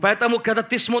so. Поэтому, когда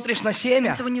ты смотришь на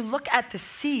семя, So when you look at the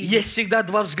seed, есть всегда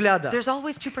два взгляда. there's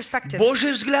always two perspectives.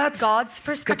 Божий взгляд, God's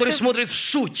который perspective смотрит в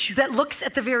суть, that looks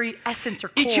at the very essence or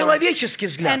и core, человеческий and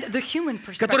взгляд, the human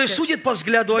который perspective судит по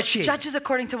взгляду очей. judges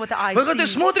according to what the eye Но когда ты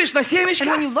sees. смотришь на And when семечко,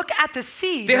 you look at the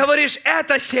seed, ты говоришь,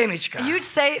 это семечко. you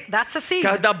say, that's a seed.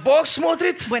 Когда Бог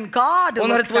смотрит, When God Он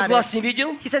говорит, looks твой at глаз it, не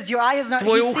видел, He says, your eye has not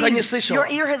твое he's ухо не seen, слышало. your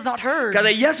ear has not heard. когда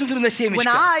я смотрю на When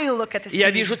семечко, I look at the я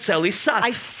seed, вижу целый сад.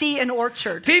 I see an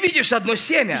orchard. Ты видишь одно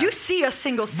семя. You see a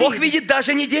single Бог seed. видит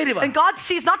даже не дерево. And God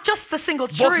sees not just the single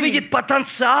Бог tree. видит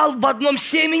потенциал в одном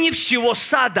семени всего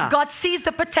сада. God sees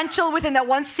the potential within that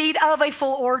one seed of a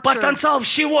full orchard. Потенциал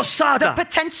всего The сада.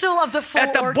 potential of the full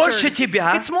Это больше orchard.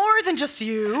 тебя. It's more than just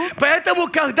you. Поэтому,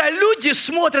 когда люди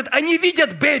смотрят, они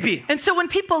видят бэби. And so when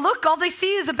people look, all they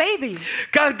see is a baby.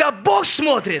 Когда Бог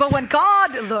смотрит, But when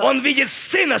God Он looks, видит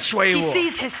Сына He Своего,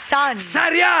 sees His Son,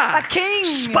 Царя, a king,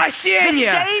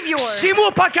 спасения the Savior,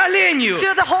 всему поколению,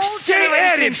 to the whole всей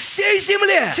эре, generation, всей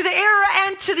земле. to the era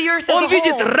and to the earth as Он a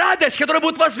видит whole. радость, которая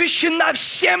будет возвещена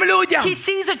всем людям. He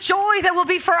sees a joy that will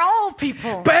be for all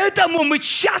people. Поэтому мы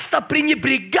часто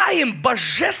пренебрегаем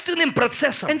божественным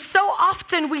процессом. And so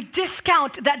often we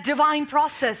discount that divine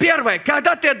process. Первое,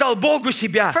 когда ты отдал Богу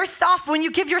себя, First off, when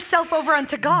you give yourself over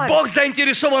unto God, Бог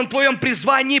заинтересован в твоем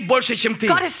призвании больше, чем ты.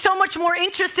 God is so much more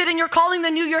interested in your calling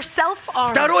than you yourself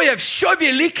are. Второе, все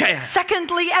великое,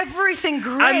 Secondly, everything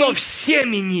оно great, в it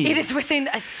семени. is within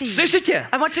a seed. Слышите?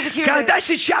 I want you to hear Когда this.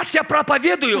 сейчас я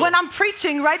проповедую, When I'm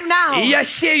preaching right now, и я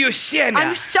сею семя,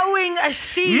 I'm sowing a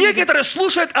seed. некоторые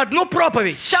слушают одну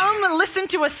проповедь, Some listen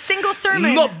to a single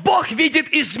sermon, но Бог видит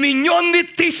измененные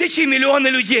тысячи, миллионы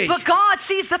людей. but God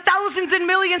sees the thousands and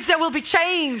millions that will be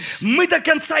changed. Мы до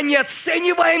конца не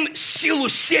оцениваем силу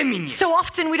семени. So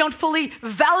often we don't fully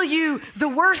value the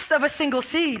worth of a single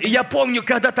seed. И я помню,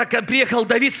 когда так приехал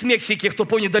Давид с Мексики, кто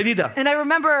помнит Давида, And I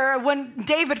remember when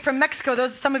David from Mexico,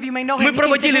 some of you may know him, мы he came to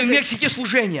проводили в visit, Мексике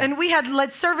служение. and we had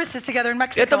led services together in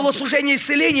Mexico. Это было служение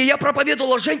исцеления. Я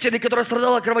проповедовал о женщине, которая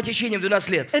страдала кровотечением 12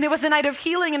 лет. And it was a night of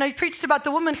healing, and I preached about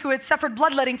the woman who had suffered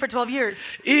bloodletting for 12 years.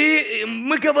 И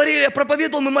мы говорили, я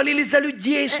проповедовал, мы молились за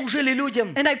людей, служили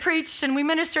людям. And I preached, and we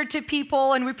ministered to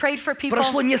people, and we prayed for people.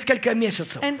 Прошло несколько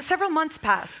месяцев. And several months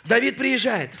passed. Давид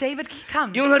приезжает. David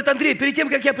comes. И он говорит: Андрей, перед тем,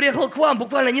 как я приехал к вам,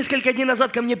 буквально несколько дней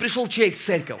назад ко мне пришел человек в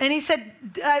церковь. And he said,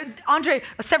 Andre,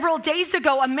 several days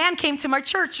ago, a man came to my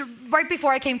church right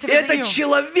before I came to visit Этот you.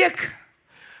 человек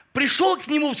пришел к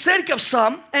нему в церковь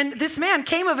сам, And this man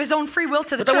came of his own free will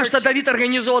to the потому church что Давид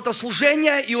организовал это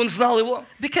служение, и он знал его.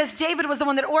 because David was the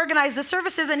one that organized the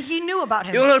services, and he knew about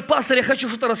И him. он говорит: пастор, я хочу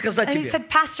что-то рассказать And he тебе. said,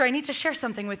 Pastor, I need to share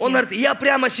something with Он you. говорит: я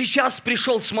прямо сейчас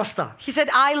пришел с моста. He said,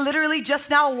 I literally just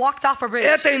now walked off a bridge.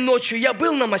 Этой ночью я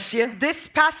был на мосте, This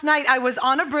past night, I was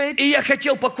on a bridge, и я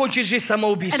хотел покончить жизнь and I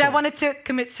самоубийством. wanted to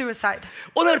commit suicide.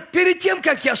 Он говорит: перед тем,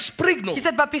 как я спрыгнул, He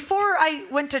said, but before I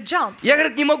went to jump, я,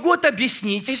 говорит, не могу это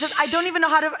объяснить. he said, I don't even know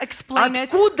how to explain it.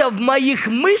 Откуда в моих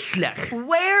мыслях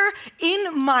Where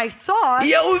in my thoughts,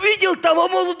 я увидел того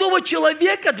молодого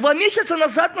человека 2 месяца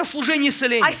назад на служении I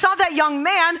исцеления. saw that young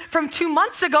man from 2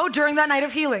 months ago during that night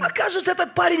of healing. Оказывается,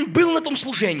 этот парень был на том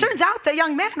служении. Turns out that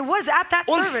young man was at that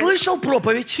Он service. слышал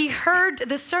проповедь, He heard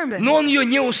the sermon, но он ее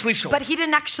не услышал. but he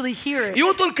didn't actually hear it. И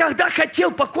вот он, когда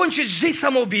хотел покончить жизнь And when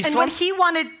самоубийством, he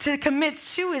wanted to commit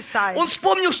suicide, он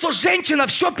вспомнил, что женщина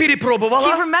все he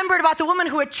перепробовала, remembered about the woman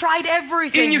who had tried и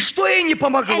everything, ничто ей не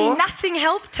помогло. and nothing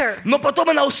helped her. Но потом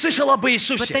она услышала об But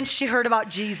Иисусе, then she heard about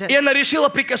Jesus, и она решила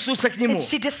прикоснуться к Нему. and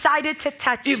she decided to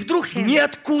touch И вдруг him.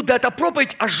 ниоткуда эта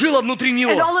проповедь ожила внутри And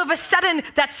него. all of a sudden,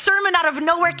 that sermon out of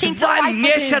nowhere came to 2 life with him.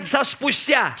 месяца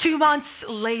спустя. 2 months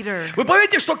later. Вы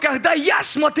помните, что когда я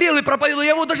смотрел и проповедовал,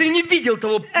 я его даже не видел,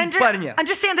 того парня.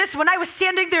 Understand this, when I was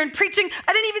standing there and preaching,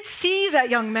 I didn't even see that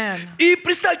young man. И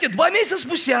представьте, 2 месяца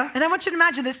спустя And I want you to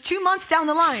imagine this, 2 months down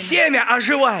the line, семя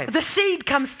оживает, the seed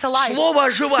comes to life. слово The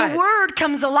оживает. word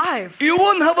comes alive. И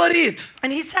он говорит: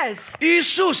 And he says,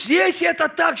 Иисус, если это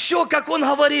так все, как он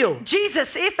говорил,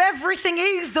 Jesus, if everything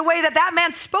is the way that that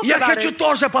man spoke я about хочу it,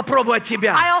 тоже попробовать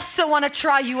тебя. I also want to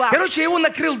try you out. Короче, его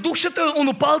накрыл Дух Святой, он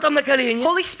упал там на колени.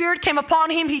 Holy Spirit came upon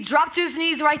him. He dropped to his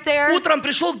knees right there. Утром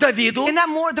пришел к Давиду, In that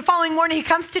the following morning, he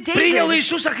comes to принял David.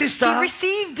 Иисуса He Христа,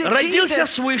 received родился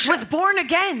Jesus, свыше. was born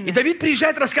again. И Давид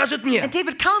приезжает, рассказывает мне. And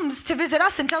David comes to visit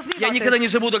us and tells me Я about никогда this. не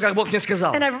забуду, как Бог мне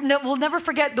сказал. And I will never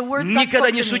forget the words God Никогда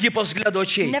spoke не to суди me. по взгляду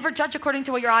очей. Never judge according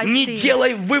to what your eyes Не see.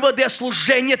 делай выводы о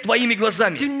служении твоими Do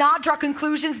глазами. not draw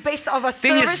conclusions based on a Ты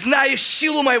не service. знаешь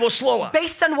силу моего слова.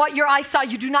 Based on what your eyes saw,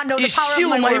 you do not know И the power of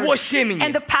силу my моего word семени.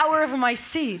 and the power of my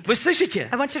seed. Вы слышите?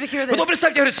 I want you to hear Потом this.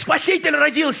 представьте, говорит, Спаситель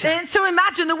родился. And so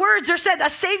imagine the words are said, a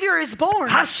Savior is born.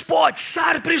 Господь,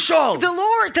 Царь пришел. The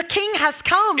Lord, the King has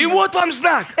come. И вот вам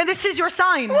знак. And this is your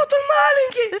sign. Вот он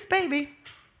маленький. This baby.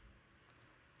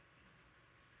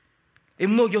 И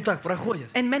многие вот так проходят.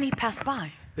 And many pass by.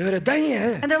 И говорят: да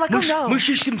нет, And they're like, мы "Oh, no. ж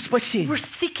ищем спасение. We're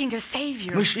seeking a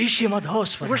Savior. Мы ж ищем от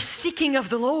Господа. We're seeking of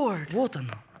the Lord. Вот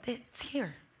оно. It's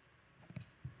here.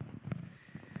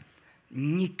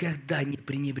 Никогда не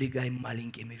пренебрегай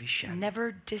маленькими вещами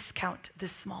Never discount the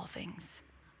small things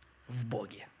в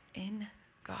Боге. in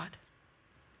God.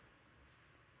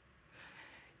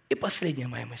 И последняя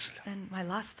моя мысль, And my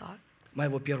last thought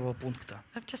моего первого пункта.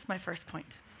 of just my first point.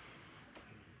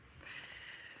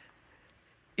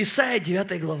 Исайя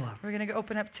 9 глава. We're going to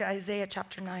open up to Isaiah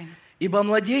chapter 9. «Ибо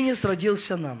младенец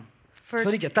родился нам». For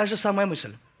Смотрите, та же самая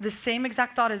мысль. the same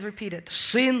exact thought is repeated.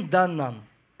 «Сын дан нам,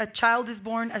 A child is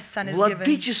born, a son is given,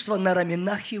 владычество на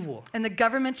раменах его, and the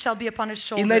government shall be upon his и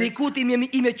shoulders. нарекут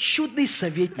имя чудный And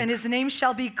советник, his name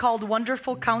shall be called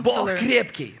Wonderful Бог Counselor,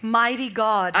 крепкий, Mighty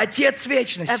God, Отец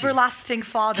вечности, Everlasting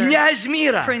Father, Князь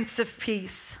мира». Prince of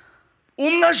Peace.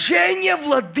 Умножение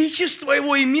владычества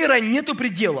его и мира нету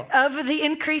предела. Of the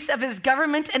increase of his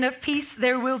government and of peace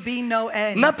there will be no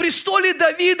end. На престоле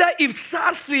Давида и в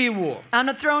царстве его, On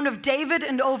the throne of David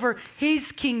and over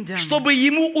his kingdom, чтобы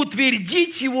ему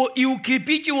утвердить его и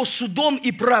укрепить его судом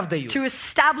и правдою. to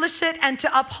establish it and to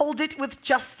uphold it with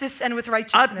justice and with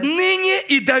righteousness. Отныне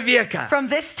и до века. From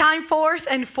this time forth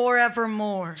and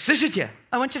forevermore. Слышите?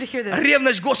 I want you to hear this.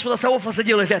 Ревность Господа Саваофа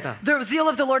делает это. The zeal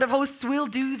of the Lord of hosts will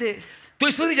do this. То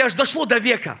есть, смотрите, аж дошло до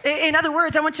века. In other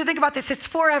words, I want you to think about this. It's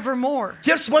forevermore.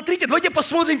 Теперь смотрите, давайте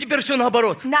посмотрим теперь все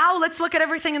наоборот. Now let's look at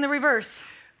everything in the reverse.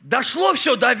 Дошло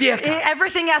все до века.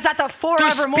 Everything is at the То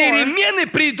есть forevermore. перемены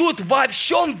придут во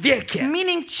всем веке.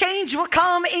 Meaning change will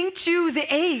come into the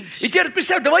age. И теперь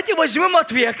представьте, давайте возьмем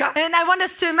от века And I want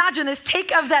us to imagine this. Take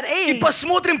of that и age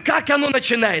посмотрим, как оно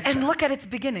начинается. and look at its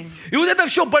beginning. И вот это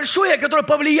все большое, которое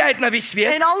повлияет на весь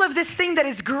свет, And all of this thing that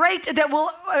is great that will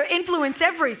influence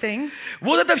everything.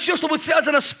 вот это все, что будет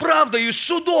связано с правдой и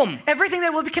судом, Everything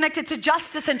that will be connected to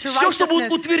justice and to все, что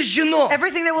будет righteousness. утверждено,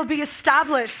 Everything that will be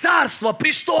established. царство,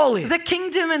 престолы, The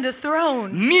kingdom and the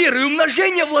throne. мир и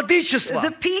умножение владычества,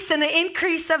 The peace and the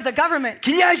increase of the government.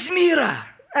 князь мира,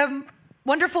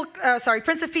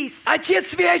 Prince of Peace.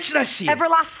 Отец вечности.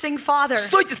 Everlasting Father.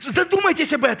 Стойте,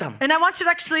 задумайтесь об этом. And I want you to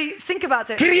actually think about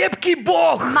this. Крепкий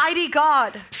Бог, Mighty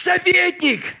God.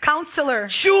 советник, Counselor.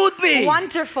 чудный,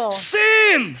 Wonderful.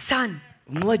 сын, Son.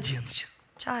 младенец.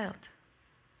 Child.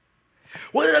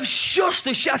 Вот это все,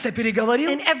 что сейчас я переговорил,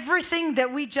 And everything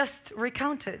that we just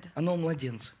recounted, оно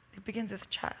младенец. it begins with a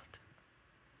child.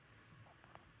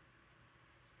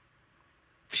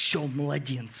 Все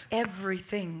младенцы.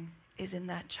 Everything is in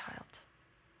that child.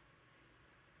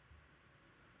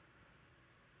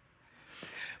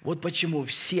 Вот почему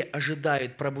все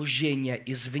ожидают пробуждения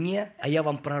извне, а я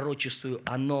вам пророчествую,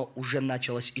 оно уже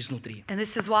началось изнутри. And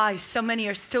this is why so many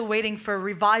are still waiting for a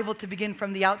revival to begin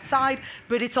from the outside,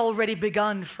 but it's already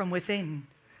begun from within.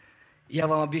 Я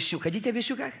вам объясню. Хотите,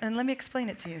 объясню как? And let me explain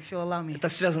it to you if you'll allow me. Это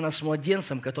связано с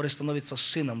младенцем, который становится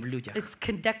сыном в людях. It's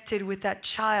connected with that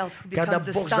child who Когда becomes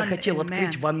a Бог son захотел in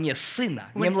открыть man. во мне сына,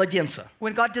 не младенца,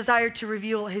 When God desired to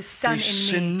reveal his то son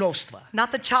есть in me, сыновство.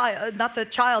 not the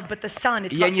child, but the son.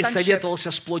 It's Я about не sonship.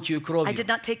 советовался с плотью и I кровью. did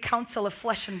not take counsel of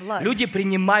flesh and blood. Люди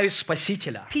принимают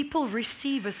Спасителя, People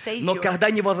receive a но savior, когда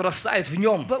они возрастают в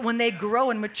нем, but when they grow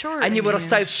and mature, они in him,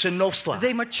 вырастают в сыновство.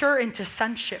 they mature into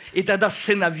sonship. И тогда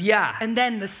сыновья, And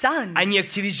then the sons, они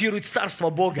активизируют Царство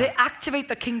they Бога. activate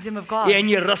the kingdom of God. И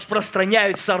они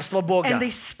распространяют Царство Бога. And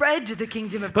they spread the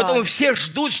kingdom of Поэтому God. все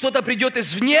ждут, что-то придет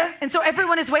извне, And so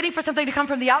everyone is waiting for something to come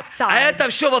from the а outside. это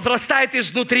все возрастает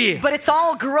изнутри. But it's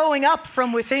all growing up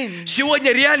from within.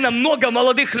 Сегодня реально много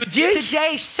молодых людей,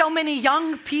 Today, so many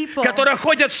young people которые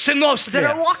ходят в that are сыновстве.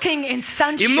 walking in И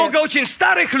sonship. много очень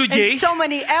старых людей, And so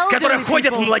many которые elderly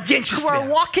ходят в people who are младенчестве.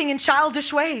 walking in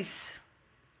childish ways.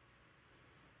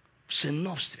 В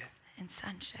сыновстве. In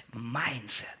sonship.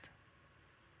 Mindset.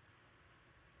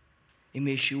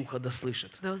 Имеющий ухо да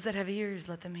слышит. Those that have ears,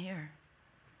 let them hear.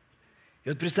 И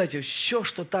вот представьте, все,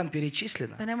 что там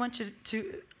перечислено, And I want you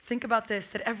to think about this,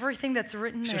 that everything that's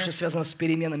written все, there, что связано с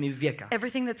переменами века,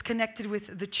 everything that's connected with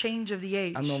the change of the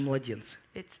age, оно младенцы.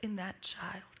 it's in that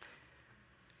child.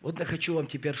 Вот я хочу вам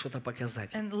теперь что-то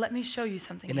показать. And let me show you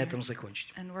something И на here. этом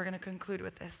закончить. And we're going to conclude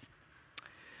with this.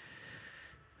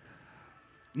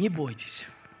 Не бойтесь.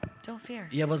 Don't fear.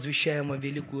 Я возвещаю вам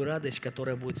великую радость,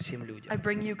 которая будет всем I людям.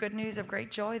 bring you good news of great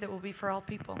joy that will be for all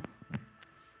people.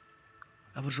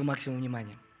 Обращу максимум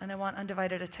внимания. And I want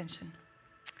undivided attention.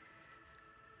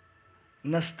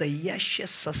 Настоящее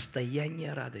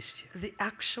состояние радости The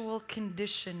actual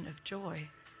condition of joy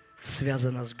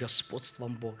связано с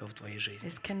господством Бога в твоей жизни.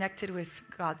 is connected with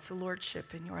God's lordship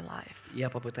in your life. Я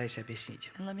попытаюсь объяснить.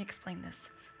 And let me explain this.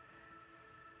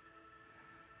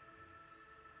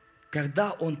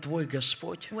 Когда Он твой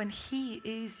Господь, When He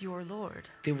is your Lord,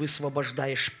 ты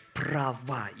высвобождаешь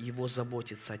права Его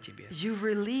заботиться о тебе. you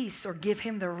release or give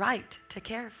Him the right to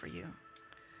care for you.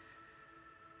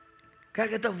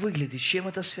 Как это выглядит? С чем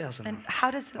это связано? And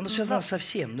how does it Оно связано look? со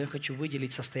всем, но я хочу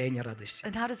выделить состояние радости.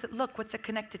 And how does it look? What's it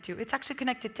connected to? It's actually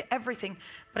connected to everything,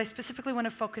 but I specifically want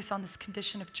to focus on this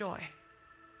condition of joy.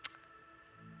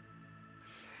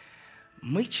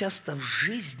 Мы часто в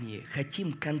жизни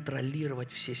хотим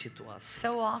контролировать все ситуации.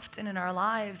 So often in our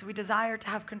lives, we desire to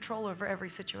have control over every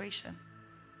situation.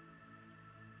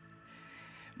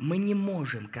 Мы не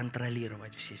можем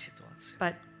контролировать все ситуации.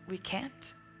 But we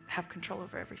can't have control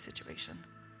over every situation.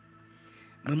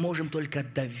 Мы можем только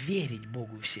доверить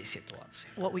Богу все ситуации.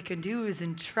 What we can do is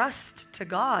entrust to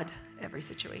God every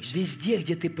situation. Везде,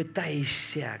 где ты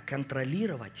пытаешься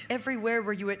контролировать, Everywhere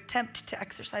where you attempt to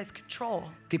exercise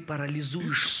control, ты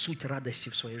парализуешь суть радости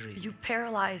в своей жизни. you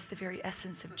paralyze the very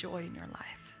essence of joy in your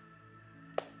life.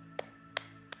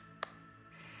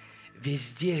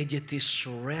 Везде, где ты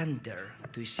surrender,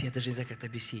 то есть я даже не знаю, как это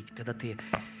объяснить, когда ты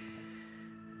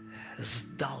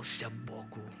сдался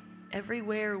Богу,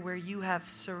 Everywhere where you have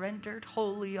surrendered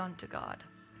wholly unto God,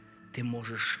 ты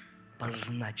можешь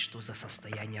познать, что за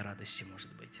состояние радости может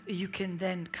быть, you can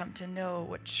then come to know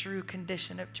what true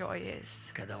condition of joy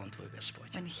is. когда Он твой Господь.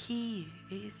 When He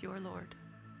is your Lord.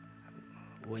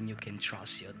 When you can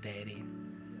trust your daddy.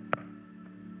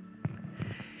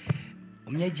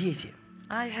 У меня дети.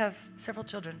 I have several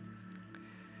children.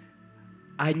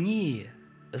 Они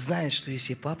знают, что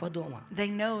если папа дома, They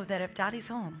know that if daddy's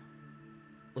home,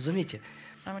 вот заметьте,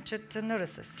 I want you to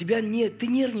notice this. ты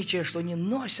нервничаешь, что они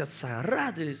носятся,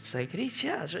 радуются и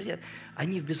кричат, что нет.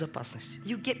 Они в безопасности.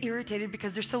 You get irritated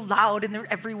because they're so loud and they're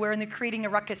everywhere and they're creating a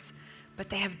ruckus, but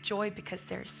they have joy because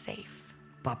they're safe.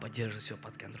 Папа держит все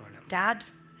под контролем. Dad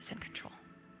is in control.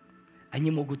 Они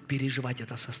могут переживать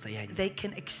это состояние. They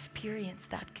can experience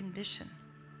that condition.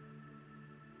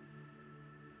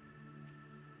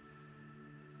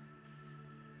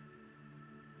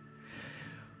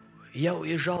 Я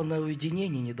уезжал на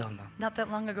уединение недавно. Not that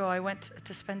long ago, I went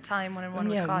to spend time У one-on-one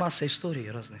with меня God. масса историй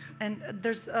разных. And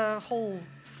there's a whole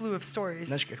slew of stories.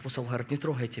 Знаешь, как апостол говорит, не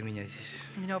трогайте меня здесь.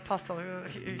 You know,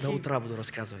 Apostle, До утра буду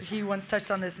рассказывать. he once touched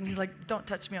on this and he's like, don't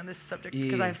touch me on this subject И-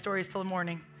 because I have stories till the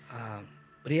morning.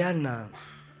 Реально,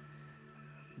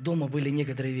 дома были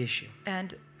некоторые вещи,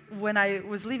 And when I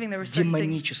was leaving, there were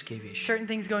демонические вещи. certain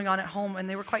things going on at home and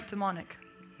they were quite demonic.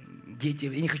 Дети,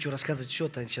 я не хочу рассказывать все,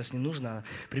 это сейчас не нужно.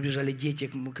 Приближали дети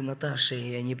к Наташе,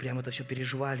 и они прям это все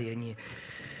переживали, и они...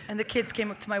 And the kids came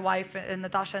up to my wife and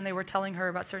Natasha and they were telling her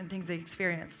about certain things they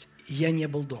experienced. Я не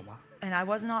был дома. And I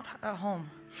was not at home.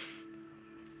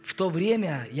 В то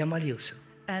время я молился.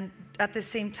 And at the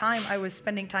same time, I was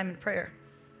spending time in prayer.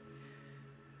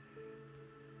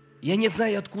 Я не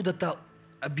знаю откуда-то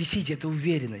объяснить эту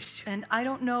уверенность. And I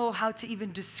don't know how to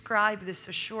even describe this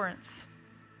assurance.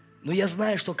 Но я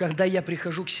знаю, что когда я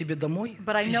прихожу к себе домой,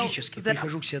 But I know физически that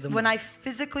прихожу к себе when домой, I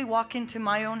physically walk into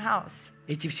my own house,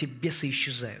 эти все бесы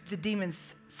исчезают. the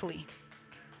demons flee.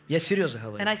 Я серьезно And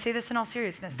говорю. I say this in all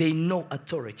seriousness. They know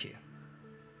authority.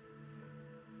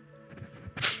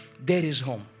 There is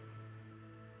home.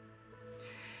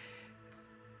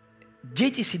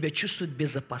 Дети себя чувствуют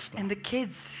безопасно. And the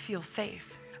kids feel safe.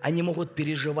 Они могут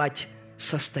переживать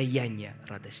состояние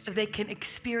радости. They can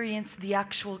experience the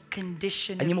actual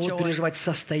condition Они of могут joy. переживать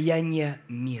состояние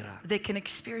мира. They can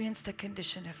experience the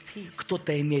condition of peace.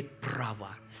 Кто-то имеет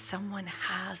право Someone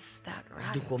has that в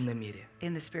right духовном мире.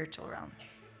 in the spiritual realm.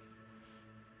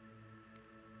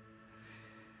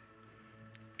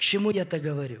 К чему я это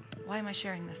говорю? Why am I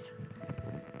sharing this?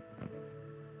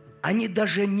 Они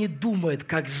даже не думают,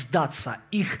 как сдаться.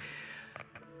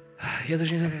 Я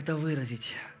даже не знаю, как это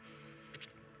выразить.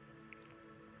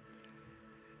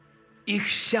 Их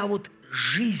вся вот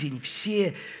жизнь,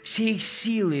 все их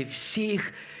силы, все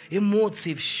их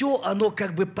эмоции, все оно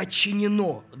как бы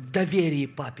подчинено доверию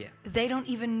папе. They don't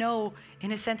even know,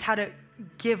 in a sense, how to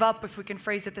give up, if we can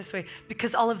phrase it this way,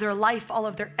 because all of their life, all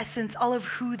of their essence, all of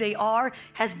who they are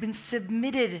has been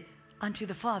submitted unto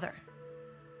the Father.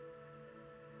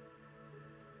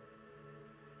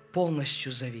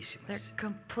 Полностью They're зависимость.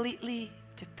 completely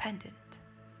dependent.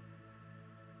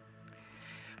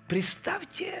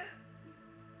 Представьте,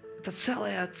 это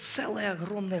целая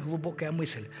огромная глубокая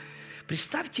мысль.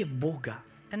 Представьте Бога.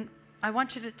 And I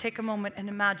want you to take a moment and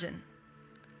imagine.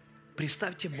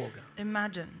 Представьте Бога.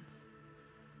 Imagine.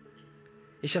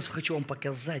 Я сейчас хочу вам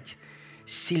показать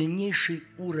сильнейший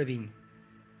уровень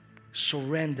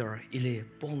surrender или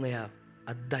полная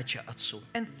отдача Отцу.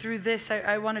 And through this,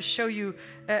 I want to show you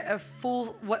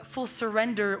what full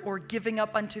surrender or giving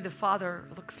up unto the Father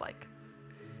looks like.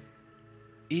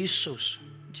 Иисус,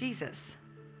 Jesus,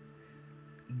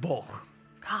 Бог,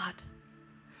 God,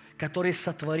 который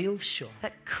сотворил все,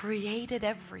 that created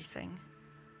everything,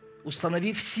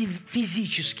 установив все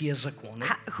физические законы,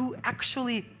 who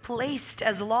actually placed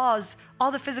as laws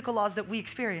all the physical laws that we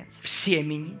experience в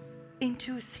семени.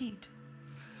 into a seed.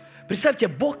 Представьте,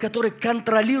 Бог, который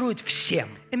контролирует всем.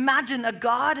 Imagine a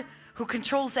God who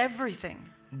controls everything.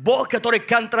 Бог, который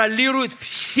контролирует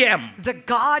всем, The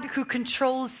God who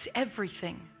controls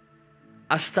everything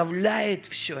оставляет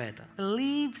все это.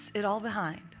 leaves it all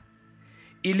behind.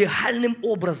 И легальным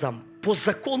образом, по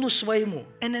закону своему,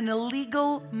 And in a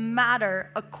legal matter,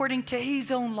 according to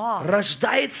his own laws,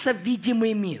 рождается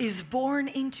видимый мир is born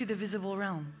into the visible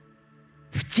realm,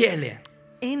 в теле,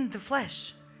 in the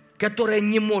flesh, которое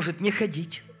не может не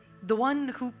ходить, the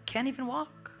one who can't even walk,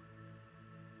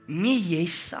 не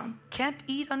есть сам. can't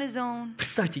eat on his own.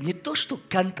 Представьте, не то, что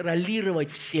контролировать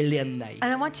Вселенной.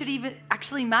 And I want you to even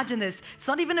actually imagine this. It's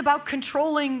not even about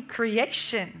controlling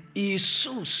creation.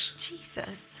 Иисус,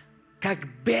 Jesus, как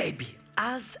бэби,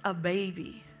 as a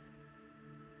baby,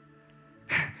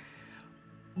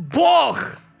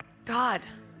 Бог, God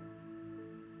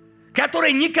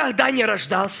который никогда не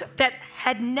рождался, that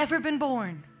had never been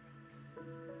born,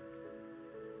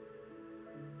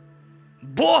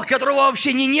 Бог, которого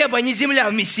вообще ни небо, ни земля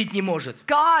вместить не может.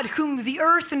 God whom the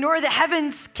earth nor the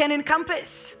heavens can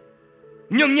encompass,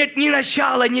 В нем нет ни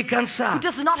начала, ни конца. who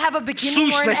does not have a beginning or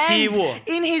an Сущности end его.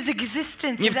 in his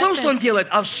existence. Не His в том, что он essence. делает,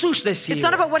 а в сущности It's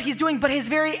not его. about what he's doing, but his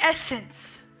very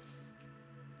essence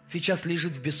Сейчас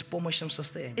лежит в беспомощном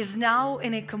состоянии. is now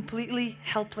in a completely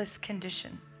helpless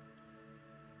condition.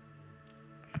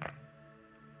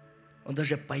 Он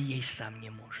даже поесть сам не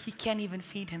может. He can't even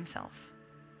feed himself.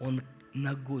 Он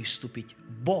ногой ступить.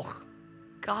 Бог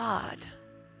God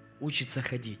учится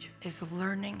ходить. is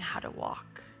learning how to walk.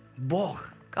 Бог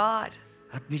God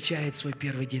отмечает свой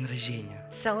первый день рождения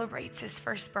celebrates his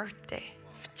first birthday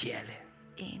в теле.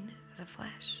 in the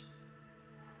flesh.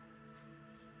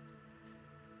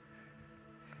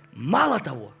 Мало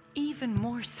того, Even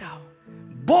more so,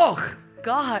 Бог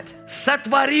God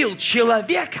сотворил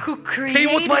человека, who это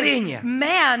его created творение,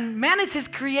 man is his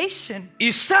creation,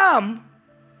 и сам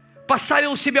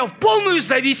поставил себя в полную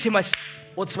зависимость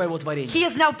от своего творения. he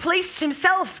has now placed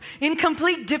himself in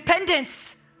complete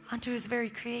dependence unto his very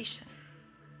creation.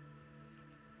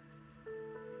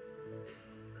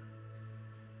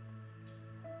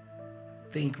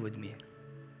 Think with me.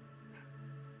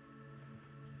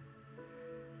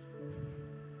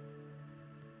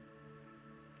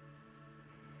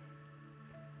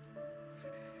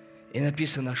 И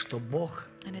написано, что Бог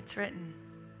And it's written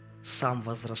сам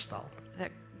возрастал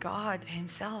that God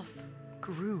himself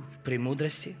grew в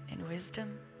премудрости, in wisdom,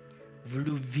 в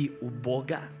любви у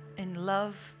Бога in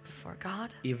love before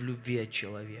God, и в любви от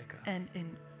человека. and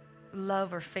in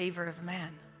love or favor of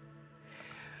man.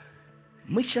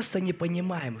 Мы часто не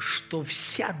понимаем, что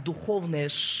вся духовная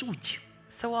суть,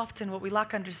 So often what we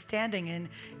lack understanding in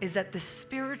is that the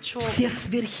spiritual все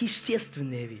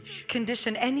сверхъестественные вещи,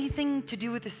 condition, anything to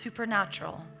do with the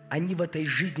supernatural, они в этой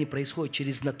жизни происходят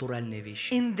через натуральные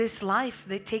вещи. in this life,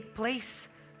 they take place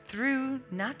through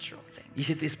natural things.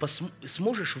 Если ты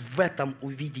сможешь в этом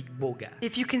увидеть Бога,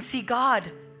 If you can see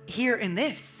God here in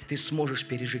this, ты сможешь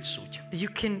пережить суть. you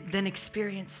can then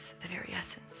experience the very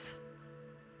essence.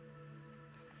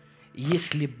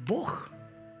 Если Бог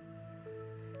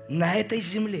на этой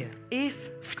земле If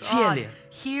В God теле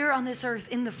here on this earth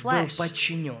in the был flesh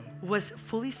подчинен, was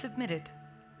fully submitted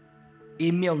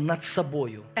имел над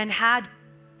собою and had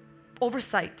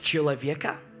oversight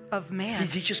человека of в man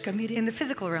физическом in мире the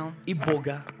physical realm и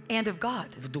Бога and of God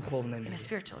в духовном in the мире.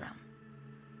 spiritual realm.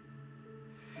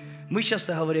 Мы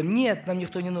часто говорим, нет, нам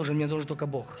никто не нужен, мне нужен только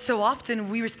Бог. So often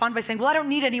we respond by saying, well, I don't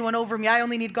need anyone over me, I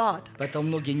only need God. Поэтому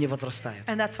многие не возрастают.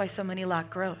 And that's why so many lack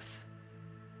growth.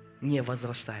 Не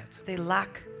возрастают. They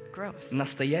lack growth.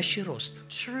 Настоящий рост,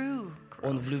 True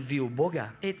он growth. в любви у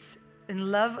Бога It's in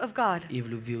love of God и в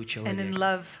любви у and in человека.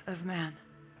 love of man.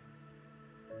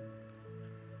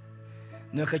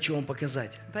 Но я хочу вам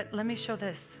показать, But let me show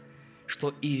this.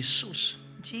 что Иисус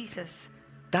Jesus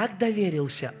так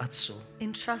доверился Отцу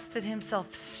entrusted himself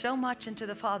so much into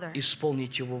the Father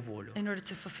исполнить Его волю, in order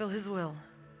to fulfill his will,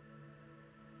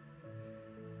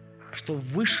 что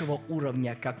высшего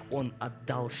уровня, как Он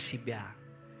отдал себя,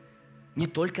 не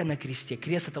только на кресте.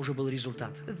 Крест — это уже был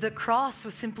результат, the cross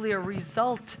was simply a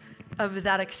result of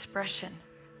that expression.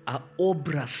 а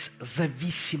образ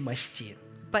зависимости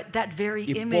But that very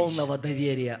и image полного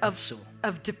доверия of, Отцу.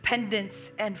 of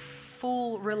dependence and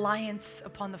full reliance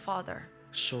upon the Father.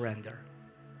 Surrender.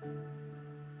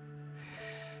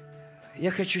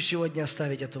 Я хочу сегодня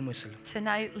оставить эту мысль.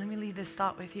 Tonight, let me leave this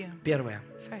thought with you. Первое.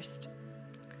 First,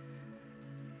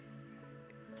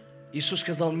 Иисус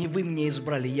сказал, не вы меня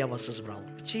избрали, я вас избрал.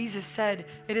 Jesus said,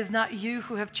 "It is not you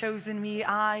who have chosen me,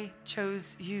 I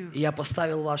chose you. И я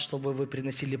поставил вас, чтобы вы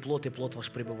приносили плод, и плод ваш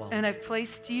пребывал. And I've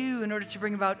placed you in order to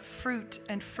bring about fruit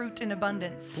and fruit in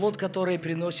abundance." Плод, который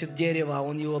приносит дерево,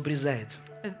 он его обрезает.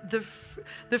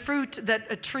 The fruit that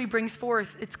a tree brings forth,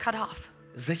 it's cut off.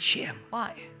 Зачем?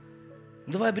 Why?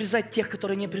 Давай обрезать тех,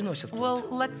 которые не приносят плод. Well,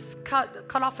 let's cut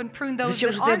off and prune those Зачем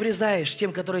that же ты aren't. обрезаешь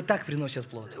тем, которые и так приносят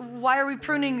плод? Why are we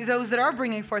pruning those that are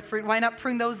bringing forth fruit? Why not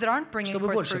prune those that aren't bringing Чтобы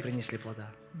forth больше fruit? принесли плода.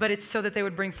 But it's so that they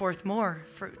would bring forth more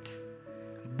fruit.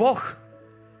 Бог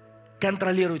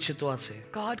контролирует ситуации.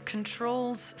 God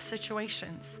controls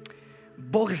situations.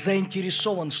 Бог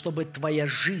заинтересован, чтобы твоя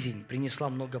жизнь принесла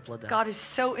много плода. God is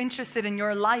so interested in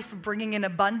your life bringing an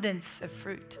abundance of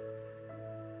fruit.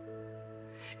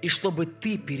 И чтобы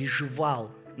ты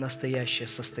переживал настоящее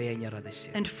состояние радости.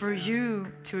 And for you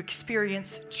to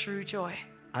experience true joy.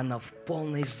 Она в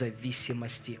полной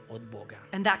зависимости от Бога.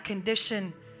 And that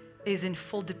condition is in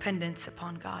full dependence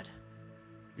upon God.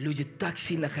 Люди так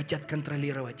сильно хотят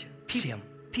контролировать всем.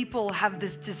 People have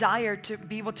this desire to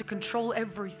be able to control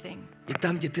everything. И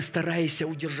там, где ты стараешься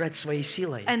удержать своей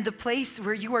силой, And the place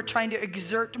where you are trying to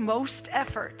exert most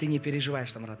effort, ты не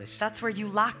переживаешь там радость. that's where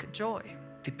you lack joy.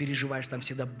 Ты переживаешь там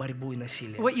всегда борьбу и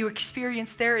насилие. What you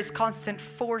experience there is constant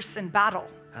force and battle.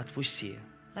 Отпусти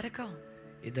Let it go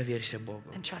и доверься Богу.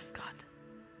 and trust God.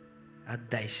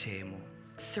 Отдайся Ему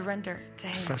Surrender to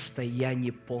в Him. состоянии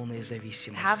полной Have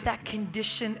зависимости. that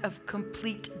condition of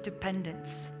complete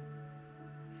dependence.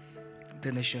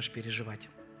 Ты начнешь переживать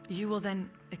You will then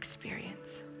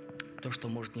experience то, что,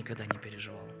 может, никогда не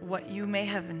переживал. what you may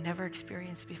have never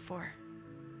experienced before.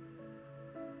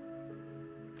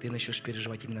 Ты начнешь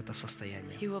переживать именно это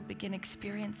состояние. You will begin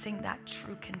experiencing that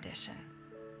true condition.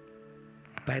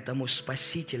 Поэтому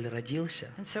Спаситель родился,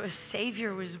 And so a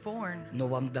Savior was born, но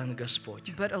вам дан Господь.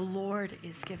 but a Lord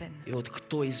is given. И вот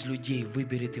кто из людей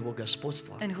выберет Его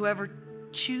господство, And whoever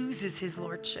chooses His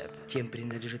Lordship, тем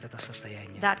принадлежит это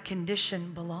состояние that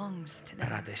condition belongs to them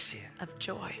радости. of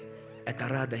joy. Эта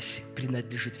радость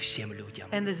принадлежит всем людям.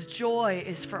 And this joy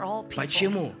is for all people.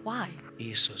 Почему? Why?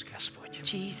 Иисус Господь.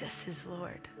 Jesus is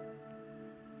Lord.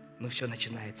 Но все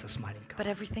начинается с маленького, But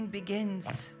everything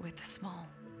begins with the small,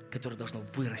 которое должно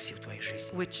вырасти в твоей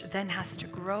жизни. which then has to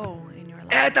grow in your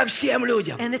life. Это всем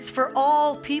людям. And it's for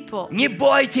all people. Не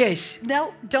бойтесь,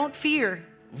 No, don't fear.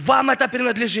 вам это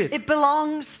принадлежит. It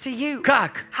belongs to you.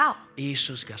 Как? How?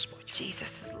 Иисус Господь.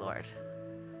 Jesus is Lord.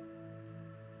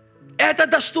 Это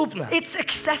доступно. It's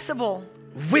accessible.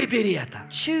 Выбери это.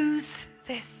 Choose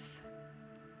this.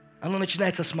 Оно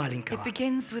начинается с It маленького.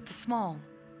 begins with the small.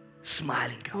 С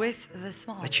маленького With the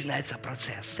small. начинается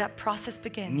процесс. That process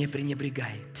begins. Не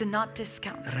пренебрегай. To not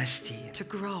discount. Расти. To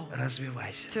grow.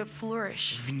 Развивайся To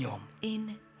flourish в Нем,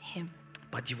 in Him.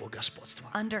 под Его господство.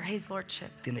 Under His Lordship.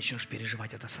 Ты начнешь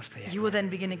переживать это You состояние. will then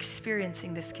begin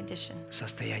experiencing this condition.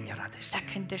 Состояние радости. That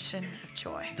condition of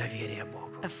joy. Доверие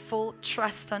Богу. A full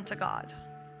trust unto God.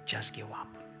 Just give up.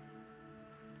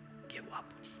 Give up.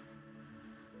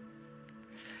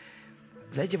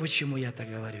 Знаете, почему я так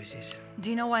говорю здесь? Do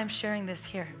you know why I'm sharing this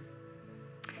here?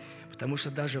 Потому что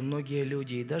даже многие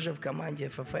люди, и даже в команде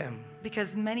FFM,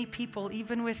 Because many people,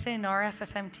 even within our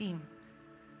FFM team,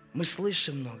 мы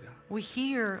слышим много. we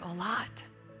hear a lot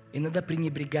Иногда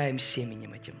пренебрегаем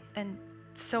семенем этим. and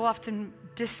so often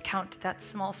discount that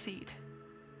small seed.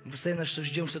 Мы постоянно что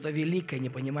ждем что-то великое, не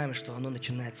понимаем, что оно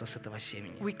начинается с этого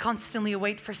семени. We constantly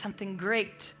wait for something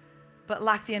great, but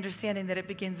lack the understanding that it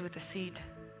begins with a seed.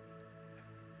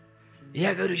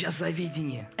 Я говорю сейчас о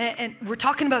видении, And we're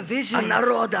talking about о vision.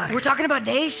 народах, We're talking about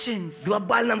nations,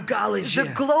 глобальном the колледже,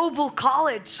 global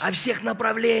college, о всех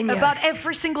направлениях. about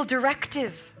every single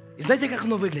directive. И знаете, как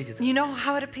оно выглядит? You know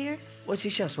how it appears? Вот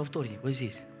сейчас, во вторник, вот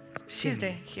здесь. В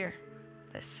Tuesday, семени, here,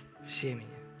 this, в семени,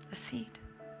 a seed,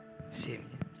 в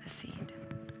семени. a seed.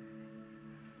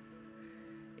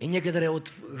 И некоторые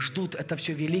вот ждут это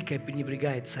все великое,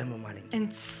 пренебрегают самым маленьким.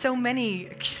 And so many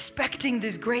expecting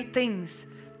these great things,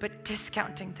 but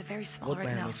discounting the very small Вот right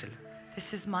моя now. мысль.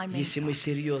 This is my main Если мы thought.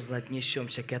 серьезно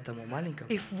отнесемся к этому маленькому,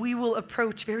 If we will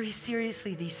approach very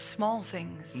seriously these small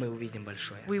things, мы увидим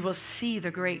большое. we will see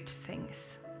the great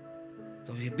things.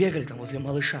 То есть бегали там возле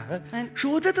малыша, а? And- Что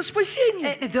вот это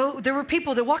спасение? And though there were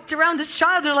people that walked around this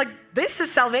child, they're like, this is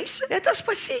salvation. Это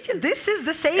спаситель. This is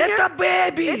the Savior. Это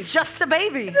бэби. It's just a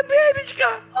baby. Это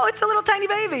бэбичка. Oh, it's a little tiny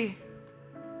baby.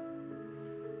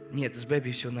 Нет, с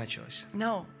бэби все началось.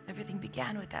 No, everything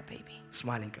began with that baby, С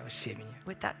маленького семени.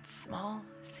 with that small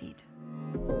seed.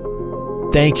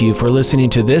 Thank you for listening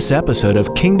to this episode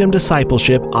of Kingdom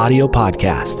Discipleship Audio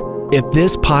Podcast. If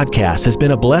this podcast has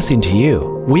been a blessing to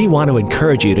you, we want to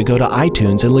encourage you to go to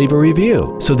iTunes and leave a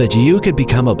review so that you could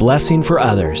become a blessing for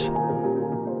others.